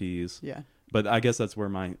expertise. Yeah. But I guess that's where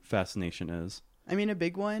my fascination is. I mean, a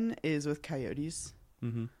big one is with coyotes.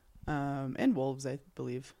 Mm-hmm. And wolves, I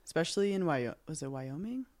believe, especially in was it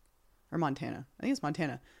Wyoming or Montana? I think it's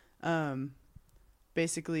Montana.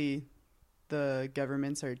 Basically, the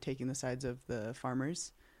governments are taking the sides of the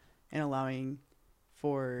farmers and allowing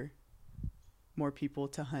for more people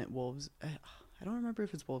to hunt wolves. I don't remember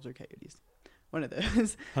if it's wolves or coyotes. One of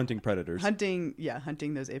those. Hunting predators. Hunting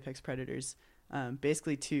those apex predators,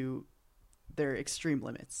 basically to their extreme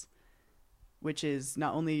limits, which is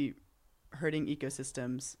not only hurting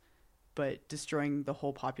ecosystems, but destroying the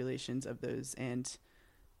whole populations of those and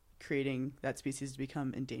creating that species to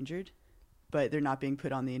become endangered. But they're not being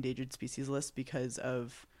put on the endangered species list because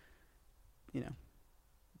of, you know,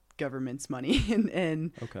 government's money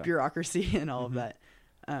and Okay. bureaucracy and all of that.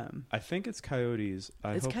 I think it's coyotes.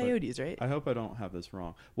 It's coyotes, right? I hope I don't have this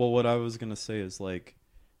wrong. Well, what I was going to say is like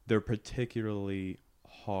they're particularly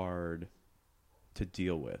hard to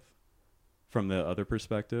deal with from the other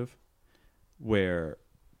perspective, where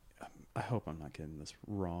I hope I'm not getting this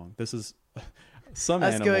wrong. This is some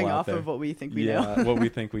Us animal going out off there. of what we think we know. what we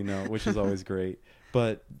think we know, which is always great.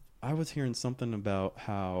 But I was hearing something about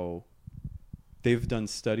how they've done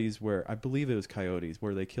studies where I believe it was coyotes,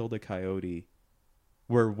 where they killed a coyote,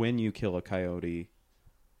 where when you kill a coyote,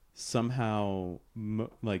 somehow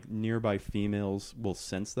like nearby females will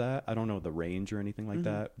sense that. I don't know the range or anything like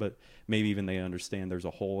that, but maybe even they understand there's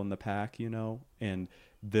a hole in the pack, you know, and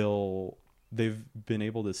they've been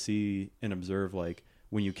able to see and observe like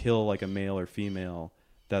when you kill like a male or female,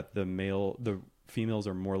 that the females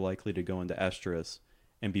are more likely to go into estrus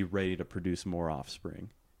and be ready to produce more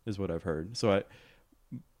offspring, is what I've heard. So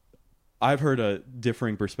I've heard a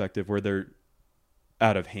differing perspective where they're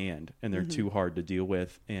out of hand and they're too hard to deal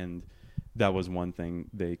with, and that was one thing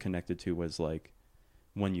they connected to was like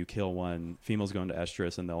when you kill one, females go into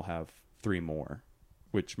estrus and they'll have 3 more,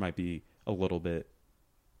 which might be a little bit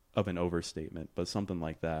of an overstatement, but something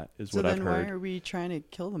like that is what I've heard. So then why are we trying to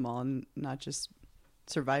kill them all and not just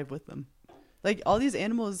survive with them? Like all these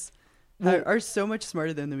animals are so much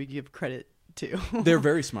smarter than we give credit to. They're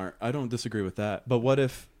very smart. I don't disagree with that. But what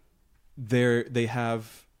if their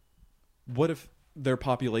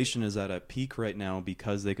population is at a peak right now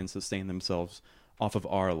because they can sustain themselves off of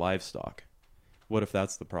our livestock? What if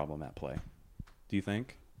that's the problem at play? Do you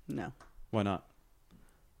think? No. Why not?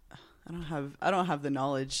 I don't have the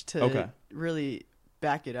knowledge to really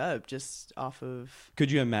back it up just off of.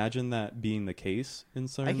 Could you imagine that being the case in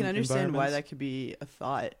certain I can understand why environments? that could be a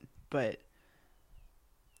thought, but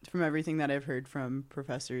from everything that I've heard from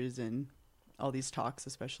professors and all these talks,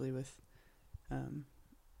 especially with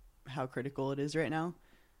how critical it is right now,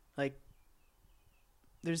 like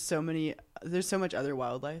there's so much other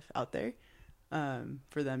wildlife out there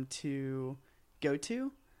for them to go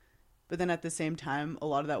to. But then at the same time, a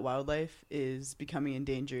lot of that wildlife is becoming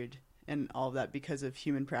endangered and all of that because of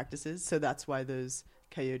human practices. So that's why those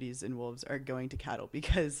coyotes and wolves are going to cattle,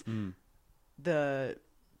 because the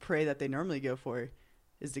prey that they normally go for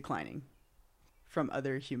is declining from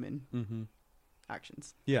other human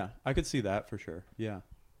actions. Yeah, I could see that for sure. Yeah.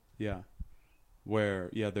 Where,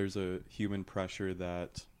 there's a human pressure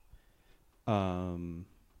that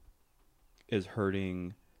is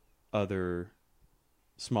hurting other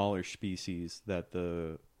smaller species that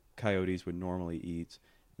the coyotes would normally eat,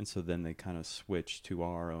 and so then they kind of switch to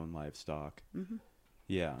our own livestock.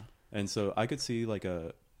 Yeah, and so I could see like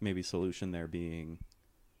a maybe solution there being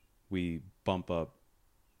we bump up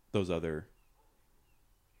those other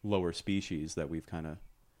lower species that we've kind of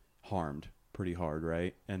harmed pretty hard,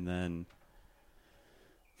 right? And then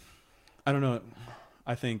I don't know,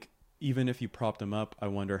 I think even if you propped them up, I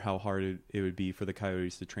wonder how hard it would be for the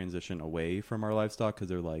coyotes to transition away from our livestock,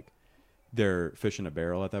 because they're fish in a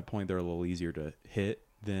barrel at that point. They're a little easier to hit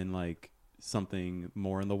than like something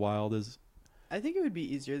more in the wild is. I think it would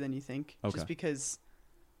be easier than you think, Okay. just because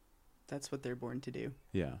that's what they're born to do.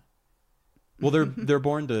 Yeah. Well, they're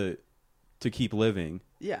born to keep living,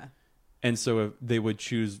 Yeah. and so if they would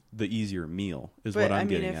choose the easier meal is what I'm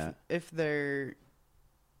getting at. If they're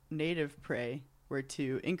native prey, were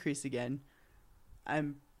to increase again,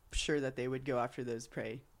 I'm sure that they would go after those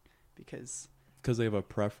prey because they have a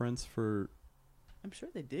preference for. I'm sure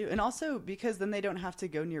they do. And also because then they don't have to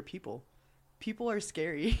go near people. People are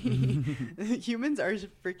scary. Humans are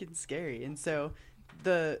freaking scary. And so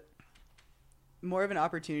the more of an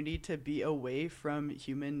opportunity to be away from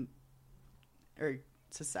human or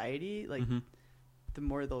society, like the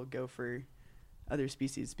more they'll go for other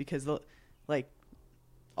species because they'll like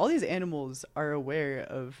all these animals are aware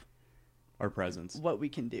of Our presence, what we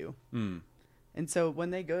can do. And so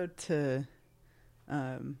when they go to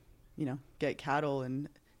get cattle and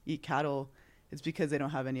eat cattle, it's because they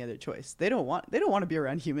don't have any other choice. They don't want to be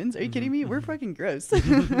around humans. Are you kidding me? We're fucking gross.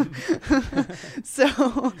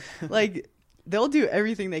 So like they'll do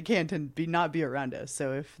everything they can to not be around us.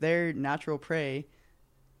 So if their natural prey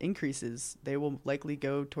increases, they will likely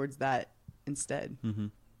go towards that instead.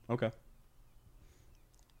 Okay.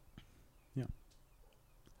 Yeah.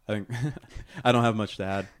 I think I don't have much to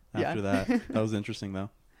add after that. That was interesting though.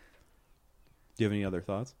 Do you have any other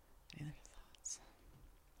thoughts?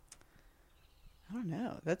 I don't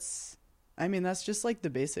know. That's just like the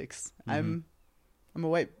basics. I'm a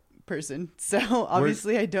white person, so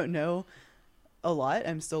obviously I don't know a lot.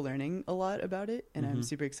 I'm still learning a lot about it, and I'm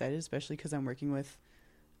super excited, especially because I'm working with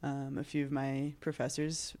a few of my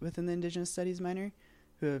professors within the Indigenous Studies minor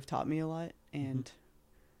who have taught me a lot and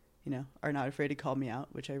are not afraid to call me out,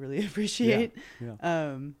 which I really appreciate.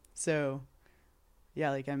 So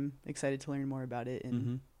yeah, like I'm excited to learn more about it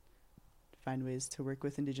and find ways to work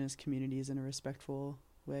with Indigenous communities in a respectful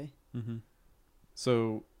way.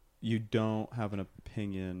 So you don't have an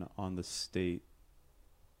opinion on the state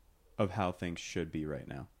of how things should be right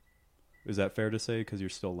now. Is that fair to say because you're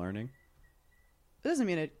still learning? It doesn't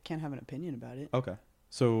mean I can't have an opinion about it. Okay.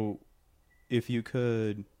 So if you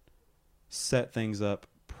could set things up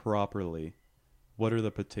properly, what are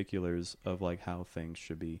the particulars of like how things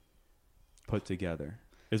should be put together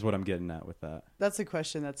is what I'm getting at with that. That's a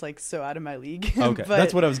question that's like so out of my league. Okay. But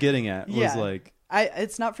that's what I was getting at was like,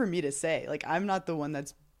 it's not for me to say. Like I'm not the one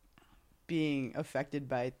that's being affected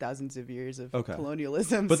by thousands of years of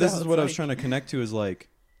colonialism. But this is what I was trying to connect to is like,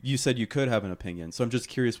 you said you could have an opinion. So I'm just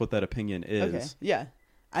curious what that opinion is. Okay. Yeah.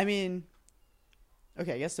 I mean,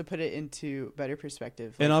 okay, I guess to put it into better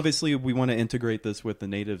perspective. And obviously we want to integrate this with the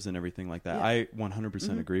natives and everything like that. Yeah. I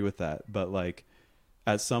 100% agree with that. But like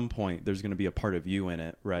at some point there's going to be a part of you in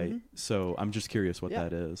it, right? So I'm just curious what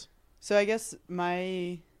that is. So I guess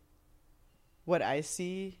what I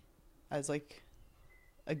see as like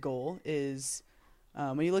a goal is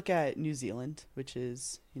when you look at New Zealand, which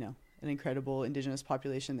is, an incredible indigenous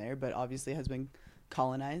population there, but obviously has been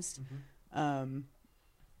colonized. From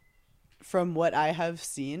what I have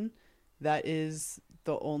seen, that is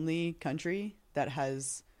the only country that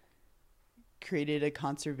has created a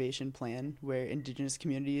conservation plan where indigenous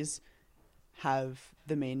communities have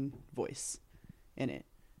the main voice in it.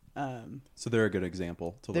 So they're a good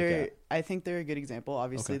example to look at. I think they're a good example.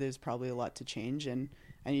 Obviously, there's probably a lot to change, and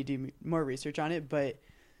I need to do more research on it, but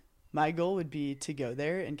my goal would be to go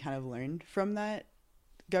there and kind of learn from that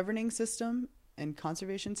governing system and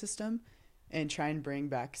conservation system and try and bring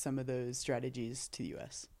back some of those strategies to the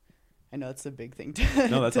U.S. I know that's a big thing to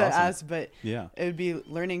awesome. ask, but it would be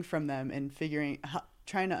learning from them and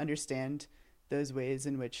trying to understand those ways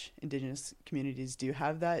in which indigenous communities do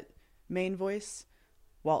have that main voice,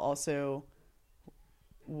 while also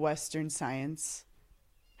Western science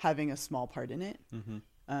having a small part in it.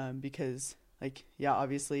 Because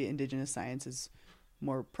obviously indigenous science is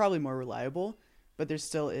probably more reliable, but there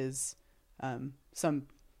still is some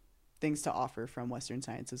things to offer from Western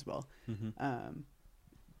science as well.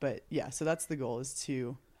 But yeah, so that's the goal, is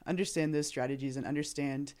to understand those strategies and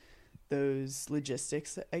understand those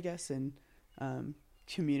logistics, I guess, and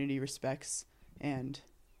community respects, and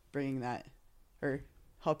bringing that or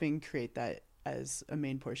helping create that as a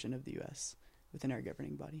main portion of the U.S. within our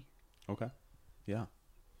governing body. Okay. Yeah.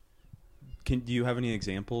 Do you have any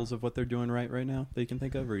examples of what they're doing right now that you can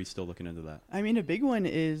think of, or are you still looking into that? I mean, a big one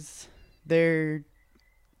is they're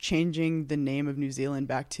changing the name of New Zealand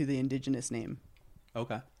back to the indigenous name.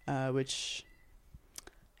 Okay. Which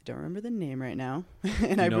I don't remember the name right now,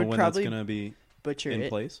 and I would when probably that's gonna be butcher in it.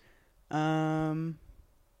 place. I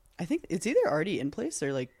think it's either already in place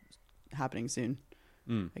or like happening soon.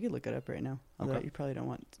 I could look it up right now, although you probably don't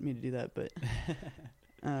want me to do that, but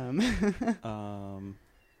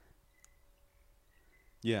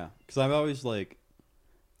yeah, because I've always I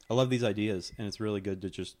love these ideas, and it's really good to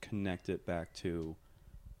just connect it back to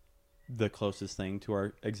the closest thing to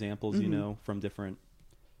our examples, from different.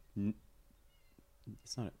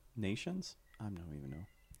 It's not nations. I don't even know.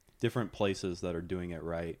 different places that are doing it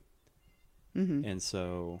right. Mm-hmm. And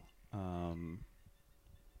so,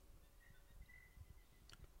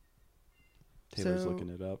 Taylor's looking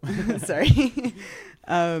it up. Sorry.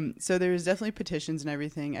 So there's definitely petitions and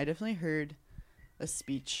everything. I definitely heard a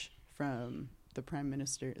speech from the Prime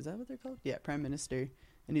Minister. Is that what they're called? Yeah, Prime Minister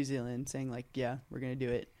in New Zealand saying like, yeah, we're going to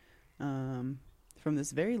do it. From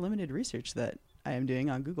this very limited research that I am doing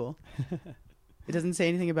on Google. It doesn't say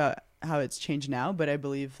anything about how it's changed now, but I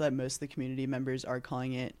believe that most of the community members are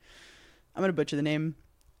calling it, I'm going to butcher the name,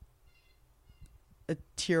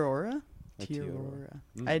 Aotearoa? Aotearoa.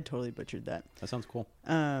 I had totally butchered that. That sounds cool.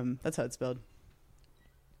 That's how it's spelled.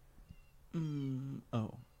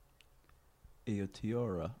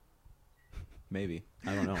 Aotearoa. Maybe.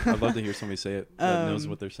 I don't know. I'd love to hear somebody say it that knows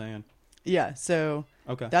what they're saying. Yeah, so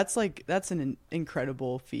Okay. that's an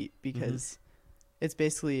incredible feat because it's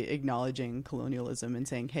basically acknowledging colonialism and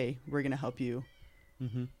saying, hey, we're going to help you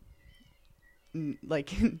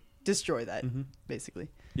like destroy that, basically.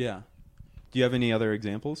 Yeah. Do you have any other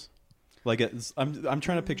examples? Like I'm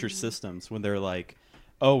trying to picture systems when they're like,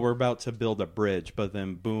 oh, we're about to build a bridge, but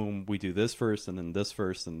then boom, we do this first and then this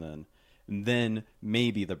first and then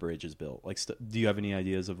maybe the bridge is built. Like, do you have any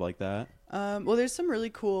ideas of like that? Well, there's some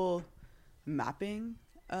really cool mapping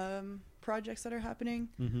projects that are happening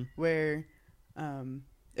where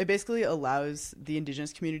it basically allows the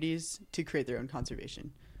indigenous communities to create their own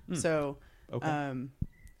conservation. So,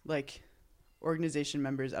 like organization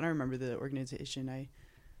members, I don't remember the organization I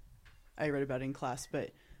read about in class,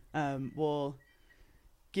 but will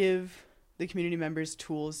give the community members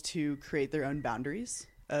tools to create their own boundaries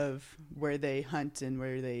of where they hunt and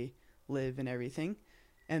where they live and everything.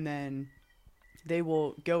 And then they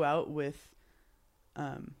will go out with,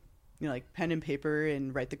 like pen and paper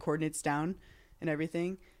and write the coordinates down and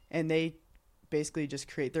everything. And they basically just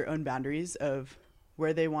create their own boundaries of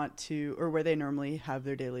where they want to, or where they normally have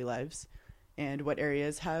their daily lives and what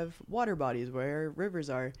areas have water bodies, where rivers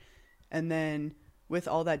are. And then with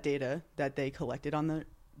all that data that they collected on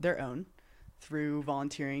their own through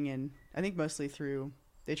volunteering, and I think mostly through,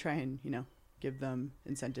 they try and, give them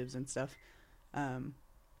incentives and stuff,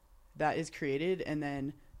 that is created and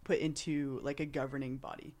then put into like a governing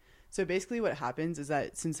body. So basically what happens is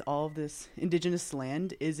that since all of this indigenous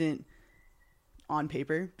land isn't on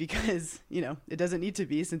paper because, it doesn't need to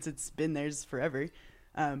be since it's been theirs forever.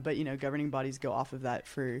 But, governing bodies go off of that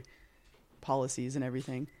for policies and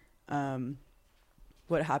everything.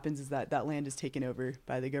 What happens is that land is taken over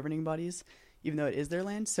by the governing bodies, even though it is their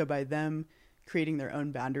land. So by them creating their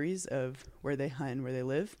own boundaries of where they hunt and where they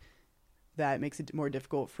live, that makes it more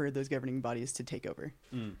difficult for those governing bodies to take over.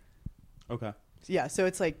 Okay. Yeah, so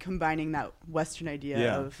it's like combining that Western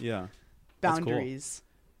idea of boundaries,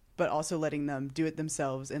 but also letting them do it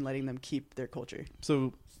themselves and letting them keep their culture.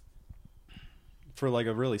 So for like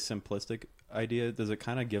a really simplistic idea, does it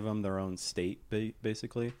kind of give them their own state,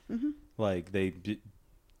 basically? Like it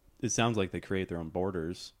sounds like they create their own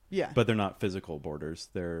borders. Yeah. But they're not physical borders.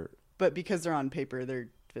 But because they're on paper, they're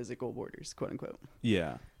physical borders, quote unquote.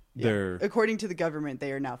 Yeah. According to the government,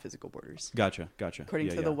 they are now physical borders. Gotcha. According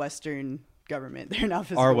to the Western government, they're now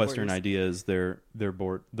physical Our borders. Western ideas, their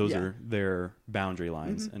board, those are their boundary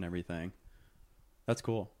lines and everything. That's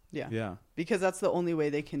cool. Yeah. Because that's the only way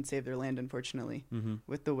they can save their land, unfortunately,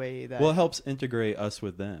 with the way that... Well, it helps integrate us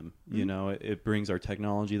with them. It brings our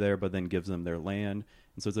technology there, but then gives them their land.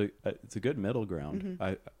 And so it's a good middle ground,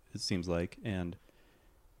 it seems like. And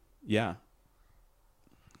yeah.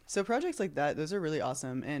 So projects like that, those are really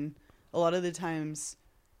awesome. And a lot of the times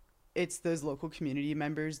it's those local community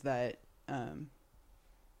members that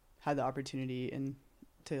had the opportunity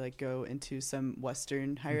to like go into some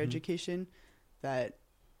Western higher education that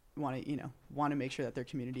want to make sure that their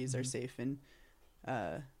communities are safe and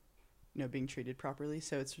being treated properly.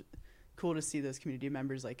 So it's cool to see those community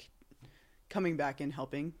members like coming back and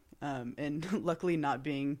helping, and luckily not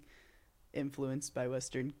being influenced by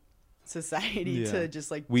Western society to just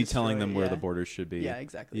like telling them where the borders should be. Yeah,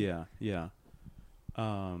 exactly. Yeah.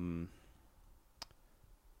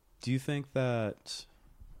 Do you think that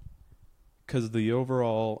because the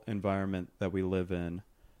overall environment that we live in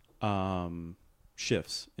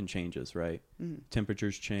shifts and changes, right?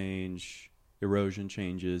 Temperatures change, erosion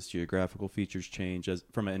changes, geographical features change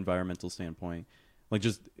from an environmental standpoint. Like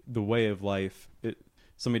just the way of life,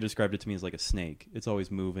 somebody described it to me as like a snake. It's always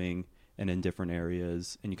moving and in different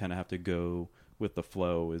areas, and you kind of have to go with the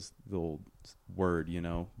flow is the old word,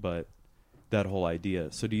 but that whole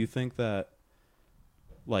idea. So do you think that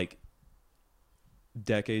like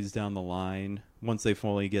decades down the line, once they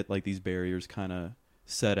fully get like these barriers kind of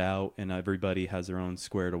set out and everybody has their own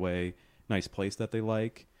squared away nice place that they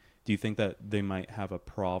like, do you think that they might have a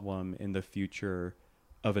problem in the future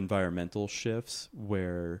of environmental shifts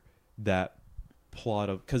where that plot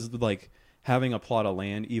of, because like having a plot of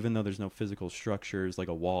land, even though there's no physical structures like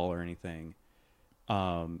a wall or anything,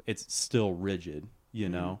 it's still rigid, you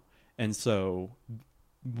know? And so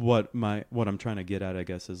what I'm trying to get at, I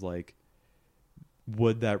guess, is like,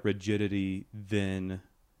 would that rigidity then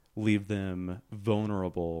leave them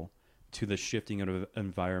vulnerable to the shifting of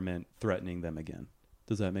environment threatening them again?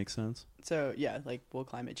 Does that make sense? So yeah, like, will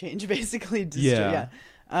climate change basically Yeah.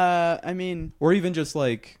 I mean, Or even just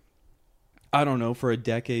like, I don't know, for a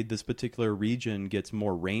decade this particular region gets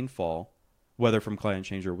more rainfall, whether from climate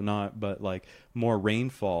change or not, but like more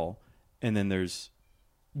rainfall, and then there's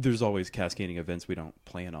always cascading events we don't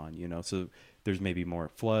plan on, you know? So there's maybe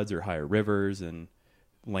more floods or higher rivers and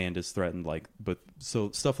land is threatened, like, but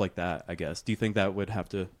so stuff like that, I guess. Do you think that would have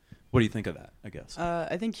to, what do you think of that, I guess?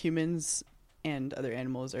 I think humans and other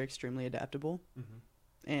animals are extremely adaptable.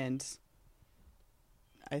 And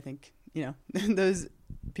I think, you know, those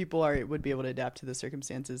people would be able to adapt to the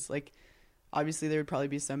circumstances. Like, obviously there would probably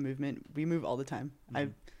be some movement. We move all the time.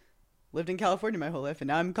 I've lived in California my whole life, and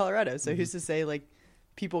now I'm in Colorado. So who's to say, like,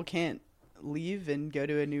 people can't leave and go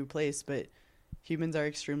to a new place, but humans are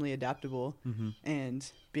extremely adaptable. And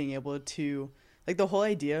being able to, like, the whole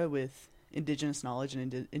idea with indigenous knowledge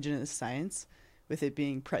and indigenous science, with it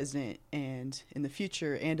being present and in the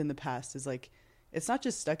future and in the past, is like, it's not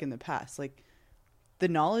just stuck in the past. Like, the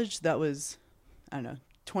knowledge that was, I don't know,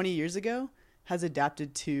 20 years ago has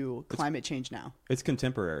adapted to climate change now. It's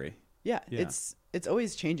contemporary. Yeah. It's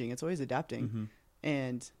always changing. It's always adapting.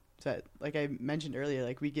 And so, like I mentioned earlier,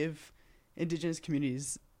 like, we give indigenous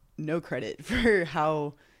communities no credit for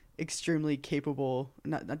how extremely capable,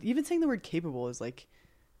 not even saying the word capable is like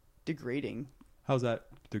degrading. How's that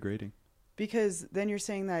degrading? Because then you're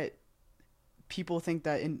saying that people think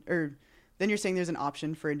that then you're saying there's an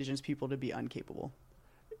option for indigenous people to be uncapable.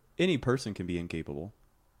 Any person can be incapable.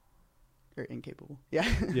 Or incapable. Yeah.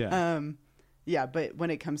 Yeah. Yeah, but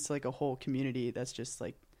when it comes to like a whole community, that's just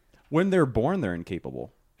like, When they're born, they're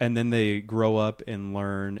incapable. And then they grow up and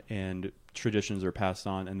learn, and traditions are passed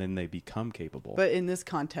on, and then they become capable. but in this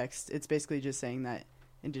context, it's basically just saying that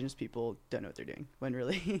indigenous people don't know what they're doing, when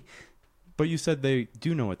really But you said they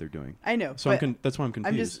do know what they're doing. I know. So that's why I'm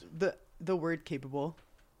confused. I'm just the word capable.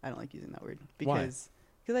 I don't like using that word because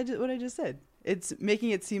what I just said. It's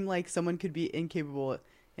making it seem like someone could be incapable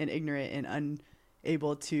and ignorant and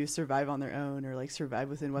unable to survive on their own, or like survive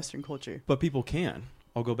within Western culture. But people can.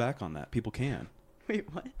 I'll go back on that. People can. Wait,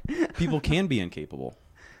 what? People can be incapable.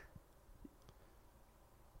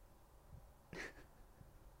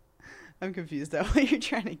 I'm confused at what you're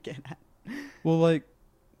trying to get at. Well, like,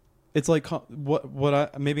 it's like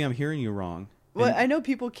maybe I'm hearing you wrong. Well, I know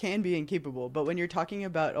people can be incapable, but when you're talking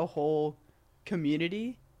about a whole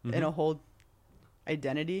community and a whole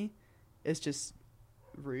identity, it's just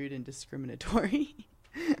rude and discriminatory.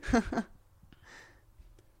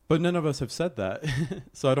 But none of us have said that.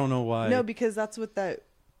 So I don't know why. No, because that's what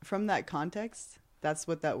from that context, that's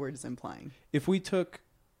what that word is implying. If we took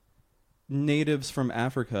natives from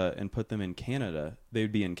Africa and put them in Canada,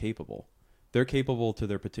 they'd be incapable. They're capable to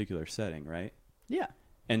their particular setting, right? Yeah.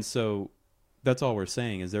 And so that's all we're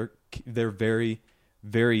saying is they're very,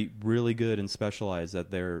 very, really good and specialized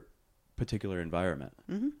at their particular environment.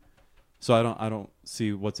 So I don't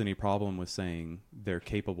see what's any problem with saying they're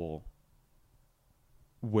capable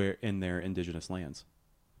where in their indigenous lands.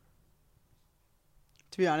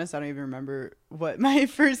 To be honest, I don't even remember what my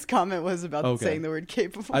first comment was about saying the word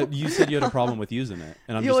capable. You said you had a problem with using it,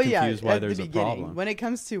 and I'm just confused why there's a problem. When it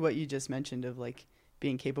comes to what you just mentioned of like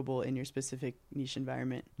being capable in your specific niche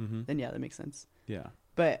environment, then yeah, that makes sense. Yeah.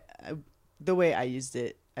 But the way I used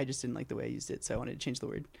it, I just didn't like the way I used it, so I wanted to change the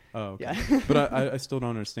word. Oh, okay. Yeah. But I still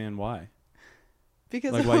don't understand why.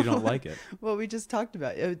 Because like why you don't like it. Well, we just talked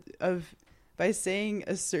about of by saying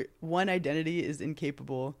one identity is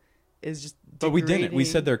incapable is just degrading. But we didn't. We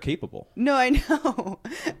said they're capable. No, I know.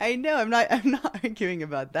 I know. I'm not arguing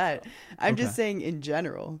about that. I'm just saying in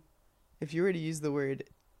general, if you were to use the word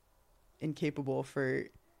incapable for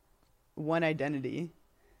one identity,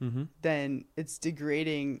 then it's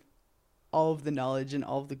degrading all of the knowledge and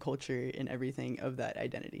all of the culture and everything of that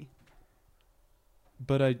identity.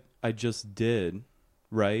 But I just did,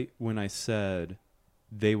 right? When I said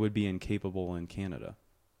they would be incapable in Canada.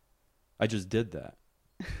 I just did that.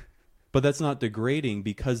 But that's not degrading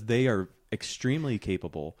because they are extremely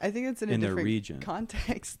capable. I think it's in a their different region.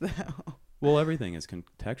 Context, though. Well, everything is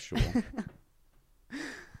contextual.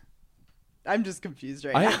 I'm just confused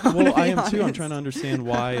right now. Well, I am too. I'm trying to understand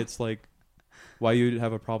why it's like, why you'd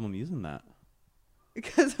have a problem using that.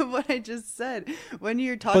 Because of what I just said. When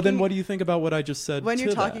you're talking, But then what do you think about what I just said? when to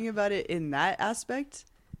you're that? talking about it in that aspect,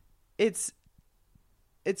 it's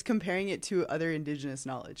comparing it to other indigenous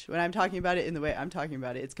knowledge. When I'm talking about it in the way I'm talking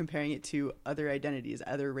about it, it's comparing it to other identities,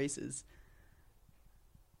 other races.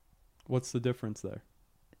 What's the difference there?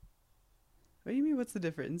 What do you mean? What's the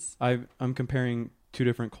difference? I'm comparing two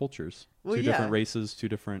different cultures, Well, two yeah. different races, two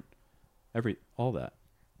different all that.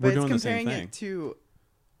 But We're doing the it's same comparing thing. it to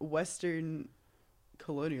Western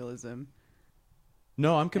colonialism.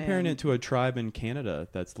 No, I'm comparing and- it to a tribe in Canada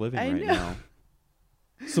that's living I right know. now.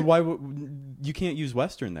 So why would you can't use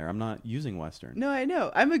Western there? I'm not using Western. No, I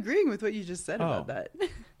know. I'm agreeing with what you just said about Oh. that.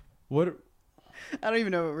 What? I don't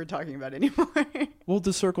even know what we're talking about anymore. Well,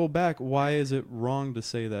 to circle back, why is it wrong to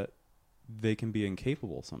say that they can be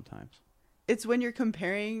incapable sometimes? It's when you're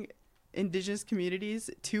comparing indigenous communities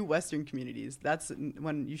to Western communities. That's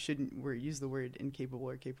when you shouldn't use the word incapable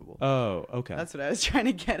or capable. Oh, okay. That's what I was trying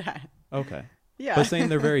to get at. Okay. Yeah. But saying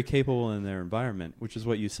they're very capable in their environment, which is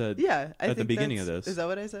what you said. yeah, I at the think beginning of that's- this. Is that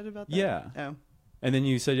what I said about that? Yeah. Oh. And then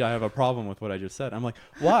you said, I have a problem with what I just said. I'm like,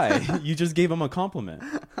 why? You just gave him a compliment.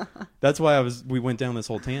 That's why we went down this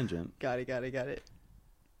whole tangent. Got it.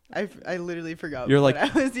 I literally forgot. You're like,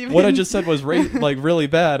 what I was even. What I just said was like really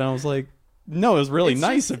bad. And I was like, no, it was really It's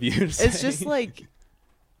nice just- of you to say. It's just like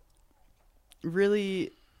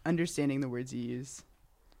really understanding the words you use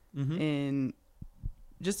Mhm.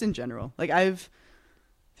 in general. Like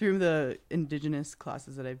through the indigenous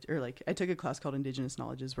classes that I took a class called Indigenous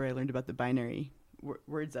Knowledges where I learned about the binary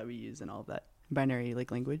words that we use and all of that binary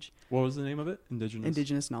like language. What was the name of it?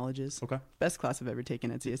 Indigenous Knowledges. Okay. Best class I've ever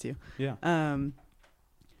taken at CSU. Yeah.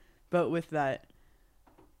 But with that,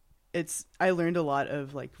 I learned a lot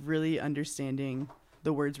of like really understanding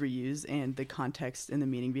the words we use and the context and the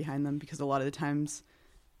meaning behind them, because a lot of the times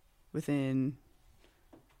within,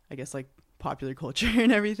 I guess, like popular culture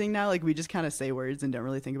and everything now, like we just kind of say words and don't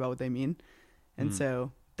really think about what they mean. And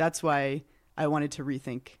so that's why I wanted to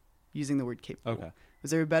rethink using the word capable. Okay. Was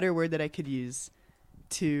there a better word that I could use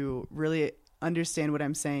to really understand what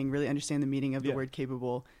I'm saying, really understand the meaning of the word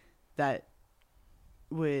capable that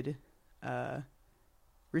would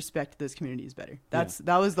respect those communities better? That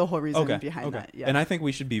was the whole reason behind that. Yeah. And I think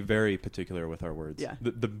we should be very particular with our words. Yeah.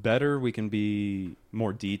 The better we can be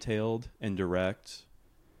more detailed and direct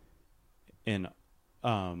and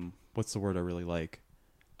what's the word I really like?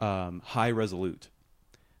 High resolute.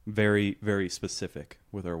 Very, very specific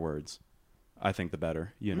with our words. I think the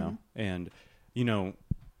better, you know. And,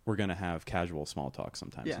 we're going to have casual small talk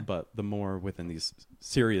sometimes. Yeah. But the more within these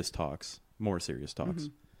more serious talks.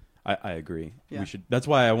 I agree. Yeah. We should. That's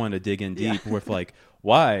why I want to dig in deep with like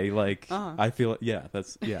why. Like I feel. Yeah.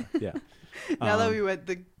 Yeah. Now that we went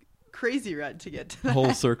the crazy route to get to that.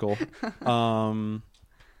 Whole circle.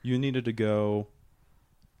 You needed to go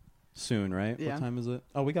soon, right? Yeah. What time is it?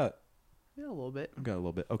 Oh, we got Yeah, a little bit. a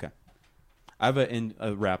little bit. Okay. I have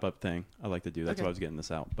a wrap up thing I like to do. That's Okay. why I was getting this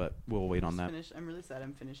out, but we'll wait on that. I'm really sad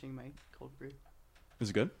I'm finishing my cold brew. Is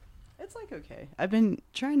it good? It's like okay. I've been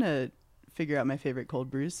trying to figure out my favorite cold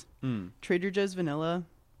brews. Trader Joe's vanilla.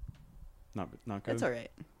 Not good. That's all right.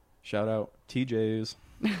 Shout out TJ's.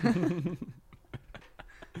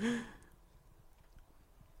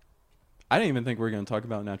 I didn't even think we were going to talk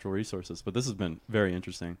about natural resources, but this has been very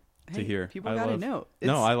interesting to Hey, hear. people gotta know.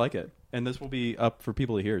 No, I like it, and this will be up for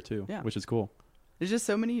people to hear too, Yeah. which is cool. There's just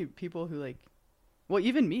so many people who like, well,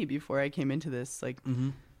 even me before I came into this, like,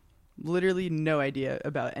 literally no idea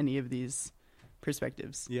about any of these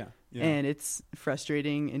perspectives. Yeah. And it's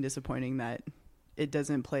frustrating and disappointing that it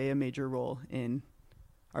doesn't play a major role in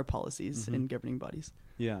our policies and governing bodies.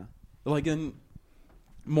 Yeah. Like in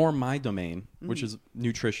more my domain, which is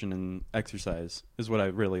nutrition and exercise, is what I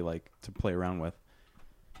really like to play around with.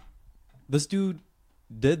 This dude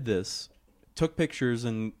did this, took pictures,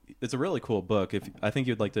 and it's a really cool book. I think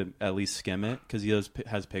you'd like to at least skim it, because he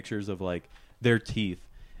has pictures of like their teeth,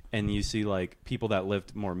 and you see like people that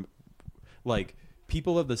lived more, like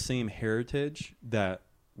people of the same heritage that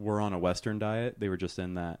were on a Western diet. They were just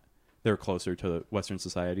in that they were closer to Western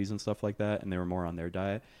societies and stuff like that, and they were more on their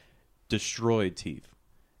diet. Destroyed teeth,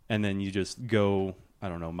 and then you just go, I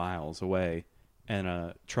don't know, miles away, and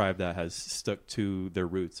a tribe that has stuck to their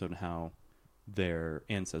roots and how their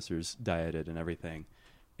ancestors dieted and everything,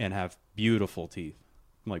 and have beautiful teeth,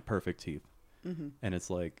 like perfect teeth. And it's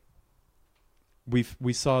like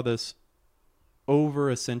we saw this over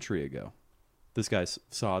a century ago. This guy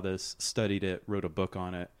saw this, studied it, wrote a book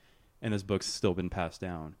on it, and this book's still been passed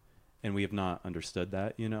down, and we have not understood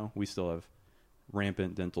that. We still have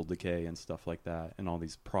rampant dental decay and stuff like that, and all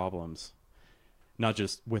these problems. not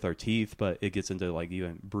just with our teeth, but it gets into like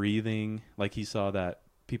even breathing. Like he saw that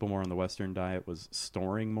people more on the Western diet was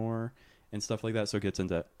storing more and stuff like that. So it gets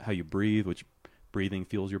into how you breathe, which breathing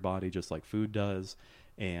fuels your body just like food does.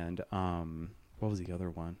 And what was the other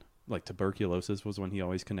one? Like tuberculosis was one he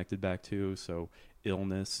always connected back to. So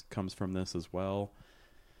illness comes from this as well.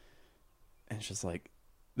 And it's just like,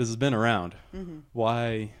 this has been around. Mm-hmm.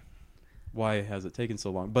 Why has it taken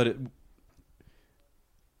so long? But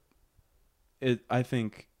I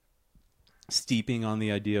think steeping on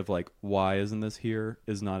the idea of like, why isn't this here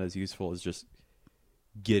is not as useful as just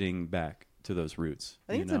getting back to those roots.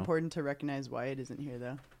 I think it's important to recognize why it isn't here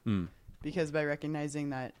though. Because by recognizing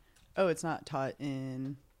that, it's not taught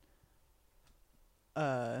in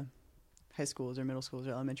high schools or middle schools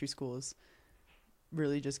or elementary schools,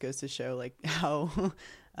 really just goes to show like how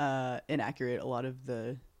inaccurate a lot of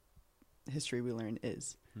the history we learn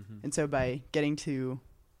is. Mm-hmm. And so by getting to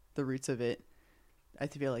the roots of it, I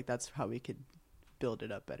feel like that's how we could build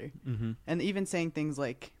it up better. Mm-hmm. And even saying things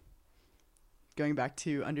like, going back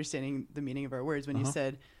to understanding the meaning of our words, when you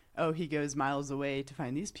said, he goes miles away to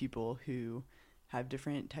find these people who have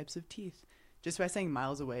different types of teeth. Just by saying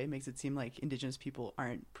miles away makes it seem like Indigenous people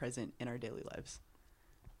aren't present in our daily lives.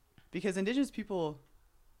 Because Indigenous people,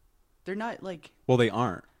 they're not like... Well, they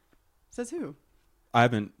aren't. Says who? I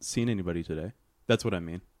haven't seen anybody today. That's what I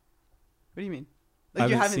mean. What do you mean? Like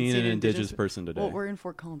I haven't seen an Indigenous person today. Well, we're in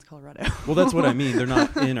Fort Collins, Colorado. Well, that's what I mean. They're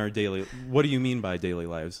not in our daily... What do you mean by daily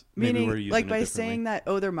lives? Meaning, maybe we're using like by saying that,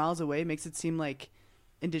 they're miles away makes it seem like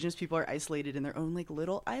Indigenous people are isolated in their own like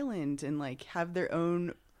little island and like have their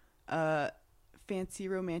own fancy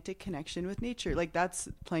romantic connection with nature. Like that's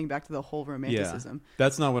playing back to the whole romanticism. Yeah,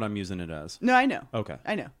 that's not what I'm using it as. No, I know. Okay.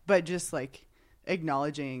 I know. But just like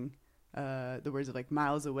acknowledging the words of like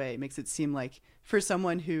miles away makes it seem like for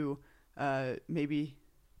someone who maybe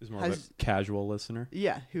is more of a casual listener.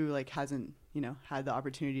 Yeah, who like hasn't, had the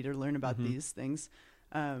opportunity to learn about these things,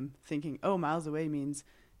 thinking, miles away means,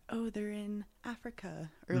 they're in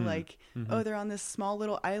Africa or they're on this small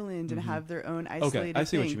little island and have their own isolated I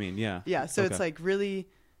see thing. what you mean. Yeah. Yeah. So it's like really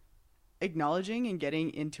acknowledging and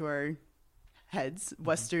getting into our heads,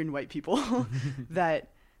 Western white people, that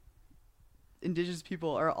Indigenous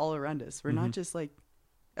people are all around us. We're not just like,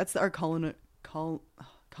 that's our colonized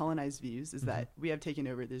views is that we have taken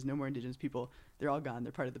over. There's no more Indigenous people. They're all gone.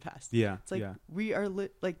 They're part of the past. Yeah. It's like we are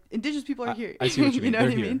like Indigenous people are here. I see what you mean. Know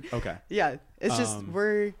what I mean? Okay. Yeah. It's just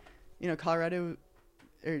we're, Colorado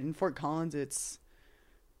or in Fort Collins, it's,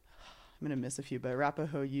 I'm going to miss a few, but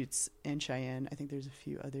Arapaho, Utes, and Cheyenne. I think there's a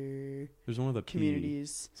few other There's one of the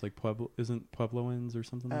communities. It's like isn't Puebloans or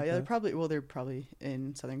something like that? Yeah, they're probably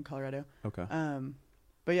in southern Colorado. Okay.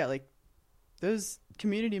 But yeah, like those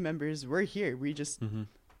community members were here. We just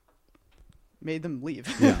made them leave.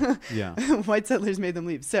 Yeah. White settlers made them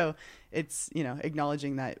leave. So it's,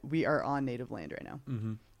 acknowledging that we are on native land right now.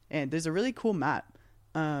 Mm-hmm. And there's a really cool map.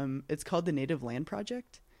 It's called the Native Land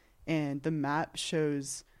Project. And the map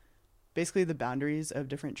shows basically the boundaries of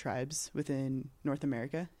different tribes within North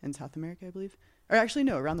America and South America, I believe. Or actually,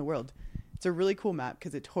 no, around the world. It's a really cool map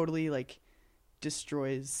because it totally like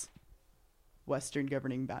destroys Western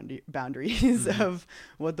governing boundaries of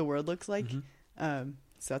what the world looks like.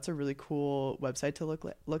 So that's a really cool website to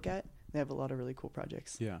look at. They have a lot of really cool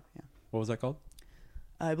projects. Yeah. What was that called?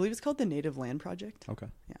 I believe it's called the Native Land Project. Okay.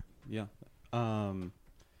 Yeah.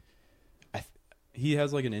 He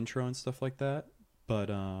has like an intro and stuff like that, but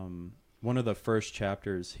one of the first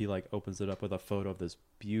chapters he like opens it up with a photo of this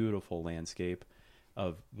beautiful landscape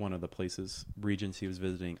of one of the regions he was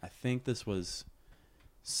visiting. I think this was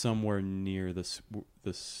somewhere near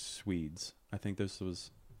the Swedes. I think this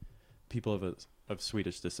was people of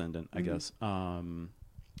Swedish descent, I guess. And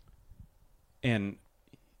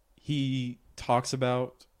he talks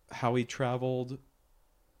about how he traveled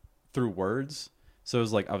through words. So it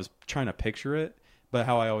was like I was trying to picture it, but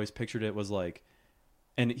how I always pictured it was like,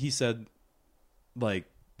 and he said like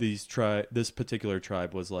this particular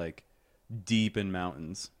tribe was like deep in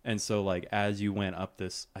mountains. And so like as you went up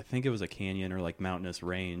this, I think it was a canyon or like mountainous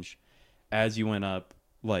range, as you went up,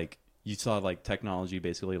 like you saw like technology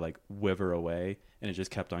basically like wither away, and it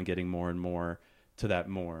just kept on getting more and more to that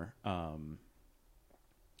more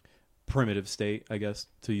primitive state, I guess,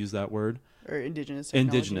 to use that word. Or indigenous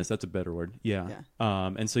technology. Indigenous, that's a better word. Yeah.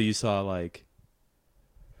 And so you saw like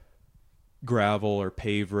gravel or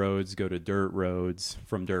paved roads go to dirt roads,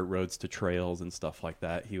 from dirt roads to trails and stuff like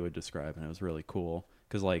that, he would describe. And it was really cool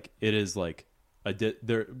because like it is like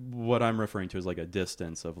what I'm referring to is like a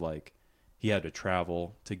distance of like he had to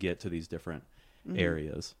travel to get to these different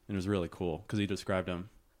areas. And it was really cool because he described them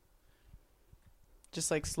just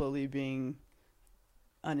like slowly being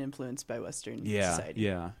uninfluenced by Western Yeah, society.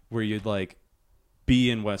 yeah. Where you'd like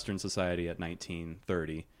be in Western society at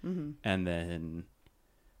 1930, Mm-hmm. and then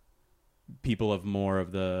people of more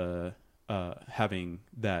of the having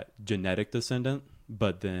that genetic descendant,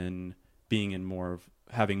 but then being in more of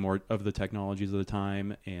having more of the technologies of the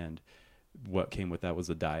time, and what came with that was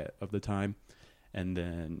the diet of the time, and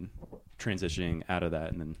then transitioning out of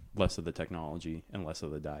that, and then less of the technology and less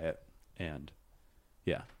of the diet. And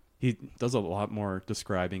yeah, he does a lot more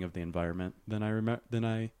describing of the environment than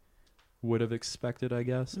I would have expected, I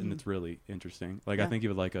guess. And it's really interesting. Like, I think you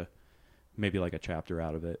would like maybe like a chapter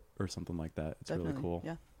out of it or something like that. It's Definitely. really cool.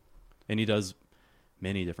 Yeah. And he does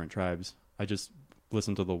many different tribes. I just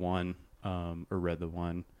listened to the one or read the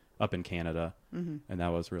one up in Canada, and that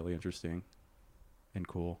was really interesting and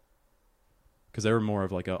cool, because they were more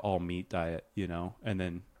of like a all meat diet, you know, and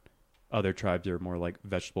then other tribes are more like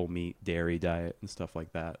vegetable, meat, dairy diet and stuff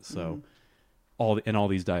like that. So all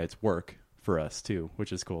these diets work for us too,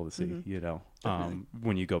 which is cool to see, you know,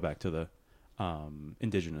 when you go back to the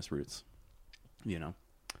indigenous roots, you know.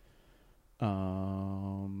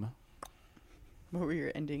 What were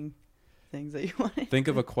your ending things that you wanted? Think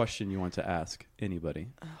of a question you want to ask anybody.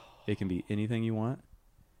 It can be anything you want.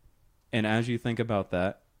 And as you think about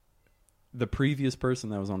that, the previous person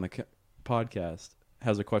that was on the podcast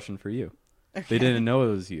has a question for you. Okay. They didn't know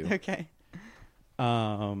it was you. Okay.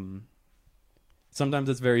 Sometimes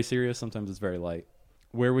it's very serious. Sometimes it's very light.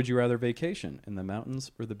 Where would you rather vacation, in the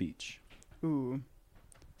mountains or the beach? Ooh.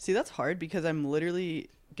 See, that's hard because I'm literally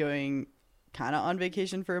going kind of on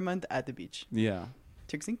vacation for a month at the beach. Yeah.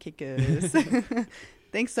 Turks and Caicos.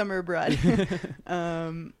 Thanks, summer abroad.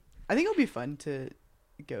 I think it'll be fun to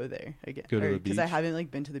go there again. Go to the beach? Because I haven't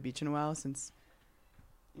like been to the beach in a while since,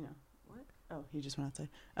 you know, what? Oh, he just went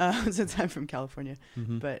outside. Since I'm from California.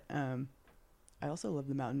 But I also love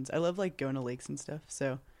the mountains. I love like going to lakes and stuff.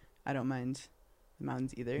 So I don't mind the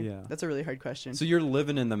mountains either. Yeah. That's a really hard question. So you're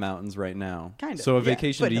living in the mountains right now. Kind of, So a yeah.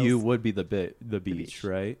 vacation to you Foothills. would be the beach, beach.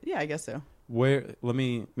 right? Yeah, I guess so. Let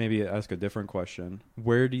me maybe ask a different question.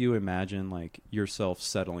 Where do you imagine like yourself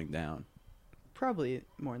settling down? Probably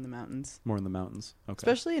more in the mountains. More in the mountains. Okay.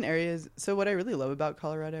 Especially in areas. So what I really love about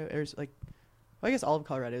Colorado is like, well, I guess all of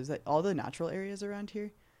Colorado is that all the natural areas around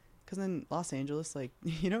here. Because in Los Angeles, like,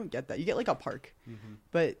 you don't get that. You get like a park.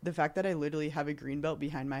 But the fact that I literally have a green belt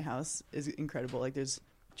behind my house is incredible. Like there's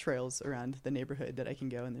trails around the neighborhood that I can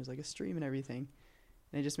go, and there's like a stream and everything.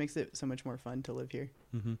 And it just makes it so much more fun to live here.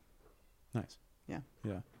 Nice. Yeah.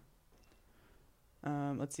 Yeah.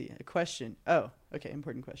 Let's see. A question. Oh, okay.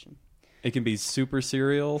 Important question. It can be super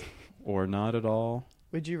cereal or not at all.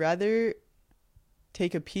 Would you rather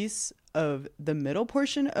take a piece of the middle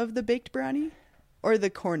portion of the baked brownie or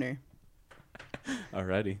the corner?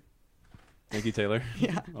 Alrighty. Thank you, Taylor.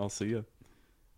 Yeah. I'll see you.